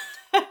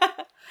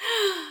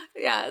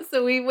 Yeah.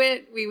 So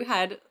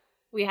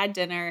we had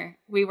dinner.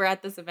 We were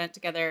at this event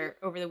together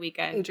over the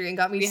weekend. Adrienne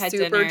got me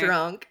super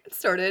drunk.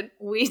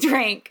 We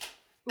drank.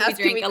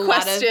 Asking me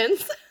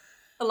questions.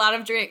 A lot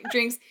of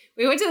drinks.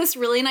 We went to this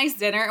really nice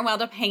dinner and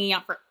wound up hanging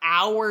out for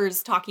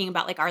hours talking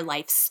about like our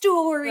life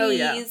stories. Oh,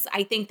 yeah.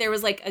 I think there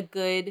was like a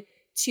good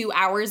 2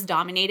 hours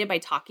dominated by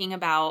talking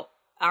about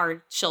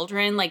our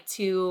children. Like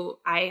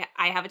I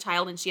have a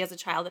child and she has a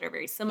child that are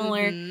very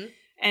similar.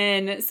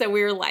 And so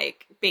we were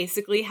like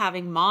basically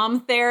having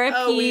mom therapy.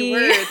 Oh, we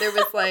were. There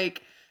was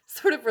like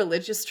sort of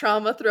religious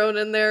trauma thrown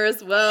in there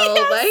as well.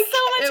 Yes, like so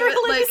much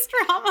religious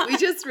trauma. We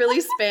just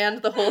really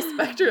spanned the whole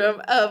spectrum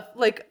of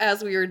like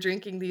as we were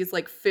drinking these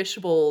like fish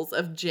bowls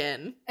of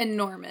gin.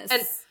 Enormous.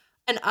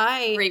 And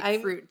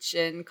grapefruit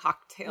gin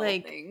cocktail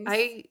like, things.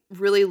 I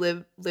really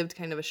lived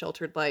kind of a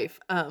sheltered life.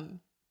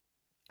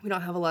 We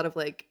don't have a lot of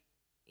like,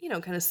 you know,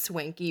 kind of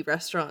swanky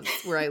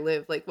restaurants where I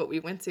live, like what we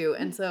went to.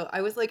 And so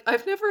I was like,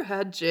 I've never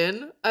had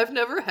gin. I've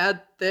never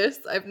had this.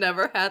 I've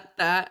never had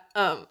that.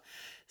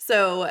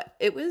 So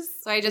it was.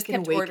 So I just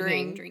kept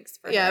ordering drinks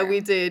for her. Yeah, we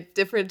did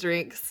different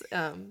drinks.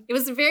 It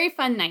was a very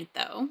fun night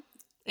though.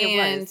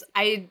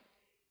 It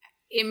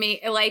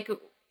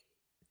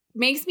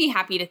makes me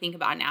happy to think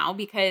about now,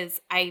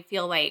 because I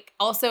feel like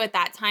also at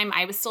that time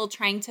I was still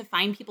trying to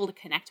find people to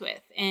connect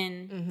with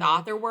in the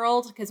author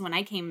world. Because when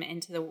I came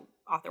into the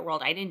author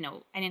world, I didn't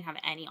have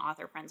any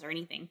author friends or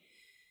anything.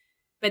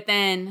 But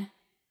then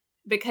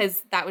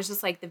because that was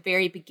just like the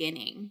very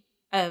beginning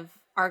of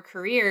our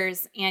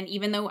careers. And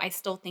even though I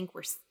still think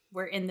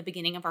we're in the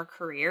beginning of our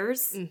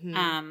careers,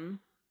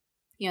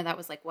 that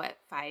was like 4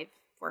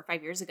 or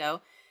 5 years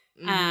ago.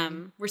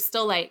 We're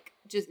still like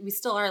we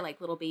still are like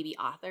little baby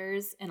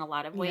authors in a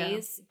lot of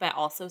ways, but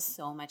also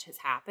so much has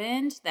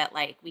happened that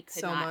like we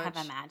could not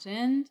have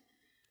imagined.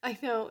 I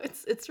know.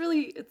 It's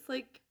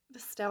like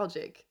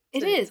nostalgic.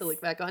 It is to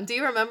look back on. Do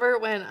you remember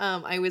when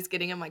I was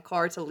getting in my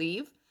car to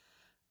leave?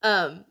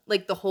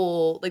 Like the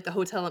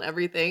hotel and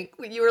everything.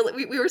 We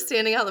were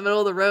standing out in the middle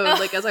of the road,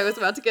 like as I was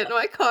about to get into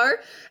my car,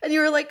 and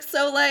you were like,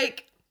 so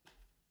like,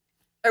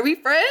 are we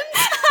friends?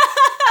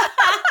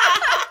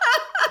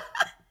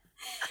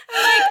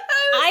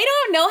 I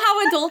don't know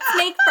how adults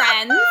make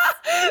friends.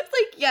 It's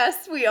like,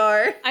 yes, we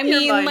are. I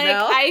mean, like,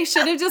 now. I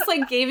should have just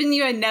like given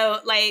you a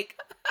note, like,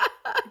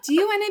 do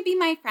you want to be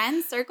my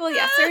friend? Circle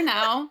yes or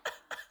no.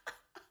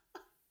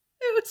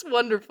 It was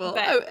wonderful.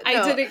 But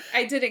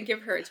I didn't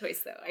give her a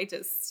choice though. I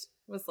just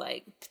was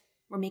like,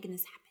 we're making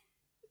this happen.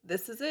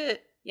 This is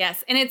it.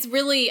 Yes. And it's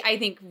really, I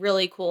think,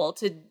 really cool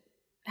to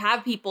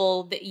have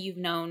people that you've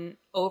known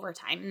over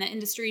time in the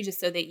industry, just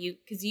so that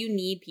because you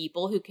need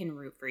people who can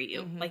root for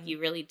you. Like you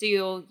really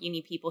do. You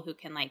need people who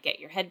can like get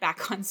your head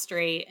back on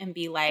straight and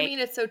be like, I mean,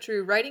 it's so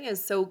true. Writing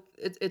is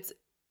it's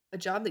a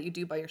job that you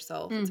do by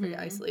yourself. It's very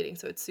isolating.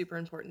 So it's super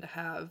important to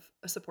have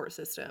a support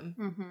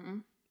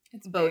system.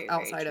 It's both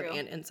outside of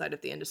and inside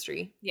of the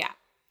industry. Yeah.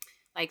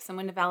 Like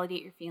someone to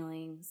validate your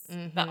feelings,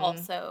 but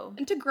also.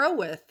 And to grow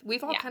with.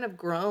 We've all kind of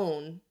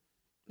grown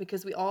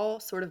because we all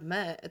sort of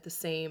met at the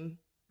same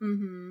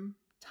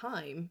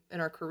time in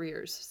our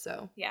careers.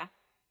 So. Yeah.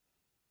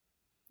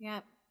 Yeah.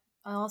 It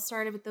all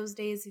started with those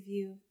days of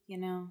you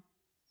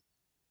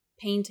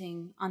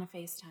painting on a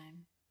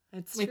FaceTime.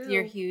 It's with true.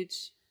 Your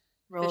huge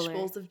roller.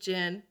 Fishbowls of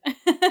gin.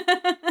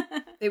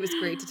 It was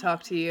great to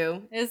talk to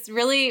you. It was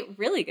really,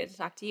 really good to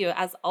talk to you,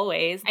 as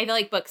always. I feel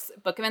like book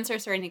events are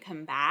starting to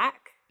come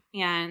back,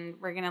 and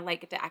we're going to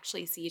like get to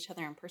actually see each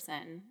other in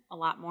person a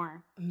lot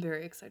more. I'm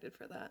very excited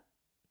for that.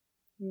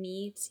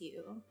 Me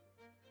too.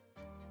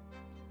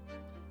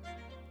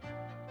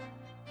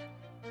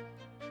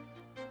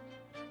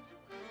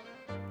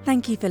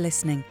 Thank you for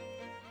listening.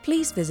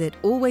 Please visit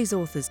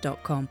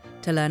alwaysauthors.com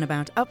to learn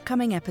about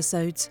upcoming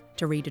episodes,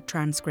 to read a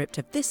transcript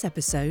of this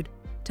episode,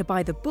 to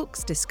buy the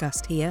books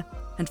discussed here,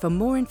 and for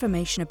more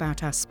information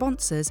about our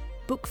sponsors,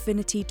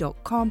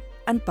 bookfinity.com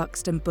and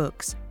Buxton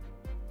Books.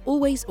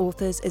 Always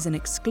Authors is an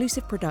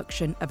exclusive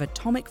production of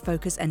Atomic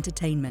Focus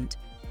Entertainment.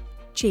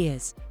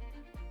 Cheers.